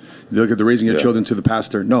teachers. You delegate the raising of your children to the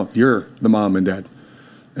pastor. No, you're the mom and dad.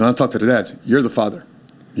 And I'll talk to the dads. You're the father.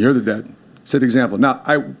 You're the dad. Set the example. Now,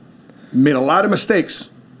 made a lot of mistakes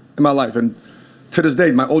in my life. And to this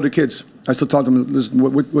day, my older kids, I still talk to them, listen,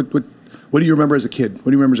 what do you remember as a kid? What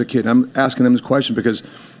do you remember as a kid? And I'm asking them this question because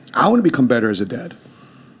I want to become better as a dad.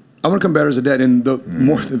 I want to become better as a dad. And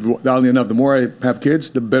oddly enough, the more I have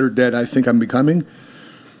kids, the better dad I think I'm becoming.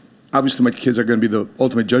 Obviously, my kids are going to be the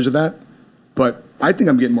ultimate judge of that. But I think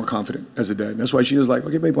I'm getting more confident as a dad. And that's why she was like,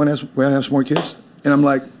 okay, babe, want to have some more kids? And I'm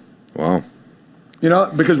like, wow. You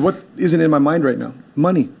know, because what isn't in my mind right now?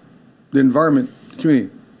 Money, the environment, the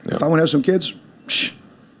community. Yep. If I want to have some kids,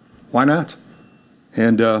 why not?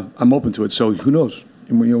 And I'm open to it. So who knows?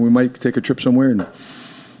 We might take a trip somewhere, and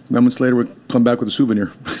 9 months later we'll come back with a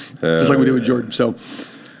souvenir, just like we did with Jordan. So,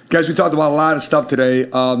 guys, we talked about a lot of stuff today.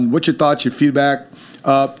 What's your thoughts, your feedback?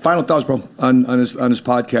 Final thoughts, bro, on this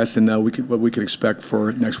podcast, and what we can expect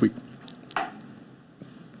for next week.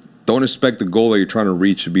 Don't expect the goal that you're trying to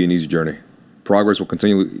reach to be an easy journey. Progress will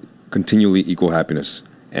continually equal happiness.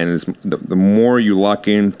 And it's, the more you lock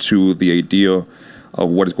into the idea of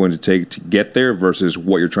what it's going to take to get there versus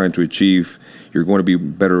what you're trying to achieve, you're going to be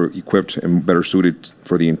better equipped and better suited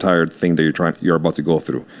for the entire thing that you're about to go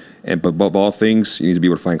through. But above all things, you need to be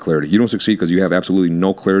able to find clarity. You don't succeed because you have absolutely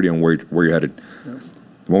no clarity on where you're headed. Yeah.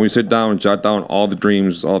 When you sit down and jot down all the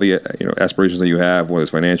dreams, all the aspirations that you have, whether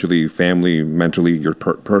it's financially, family, mentally, your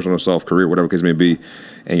personal self, career, whatever the case may be,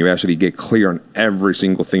 and you actually get clear on every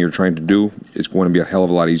single thing you're trying to do, it's going to be a hell of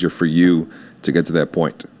a lot easier for you to get to that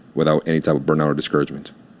point without any type of burnout or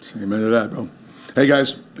discouragement. Amen to that, bro. Hey,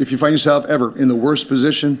 guys, if you find yourself ever in the worst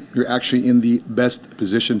position, you're actually in the best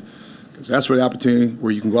position. Because that's where the opportunity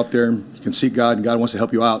where you can go up there and you can seek God, and God wants to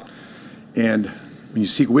help you out. And when you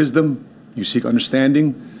seek wisdom, you seek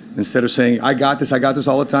understanding. Instead of saying, I got this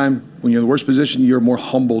all the time, when you're in the worst position, you're more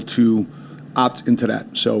humble to opt into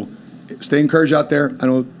that. So stay encouraged out there. I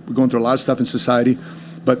know we're going through a lot of stuff in society,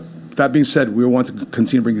 but that being said, we want to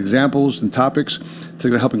continue to bring examples and topics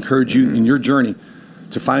to help encourage you in your journey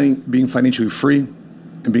to being financially free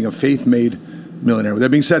and being a faith-made millionaire. With that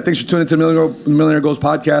being said, thanks for tuning into the Millionaire Goals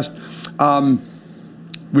podcast.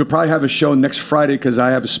 We'll probably have a show next Friday because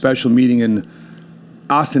I have a special meeting in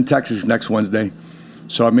Austin, Texas next Wednesday.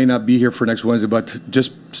 So I may not be here for next Wednesday, but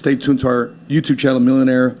just stay tuned to our YouTube channel,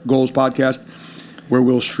 Millionaire Goals Podcast, where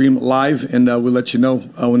we'll stream live, and we'll let you know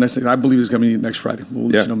when next. I believe it's going to be next Friday. We'll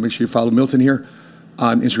let you know. Make sure you follow Milton here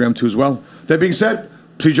on Instagram too as well. That being said,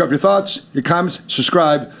 please drop your thoughts, your comments,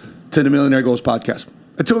 subscribe to the Millionaire Goals Podcast.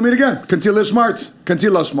 Until we meet again, continue to live smart,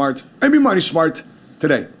 continue to love smart, and be money smart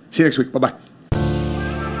today. See you next week. Bye-bye.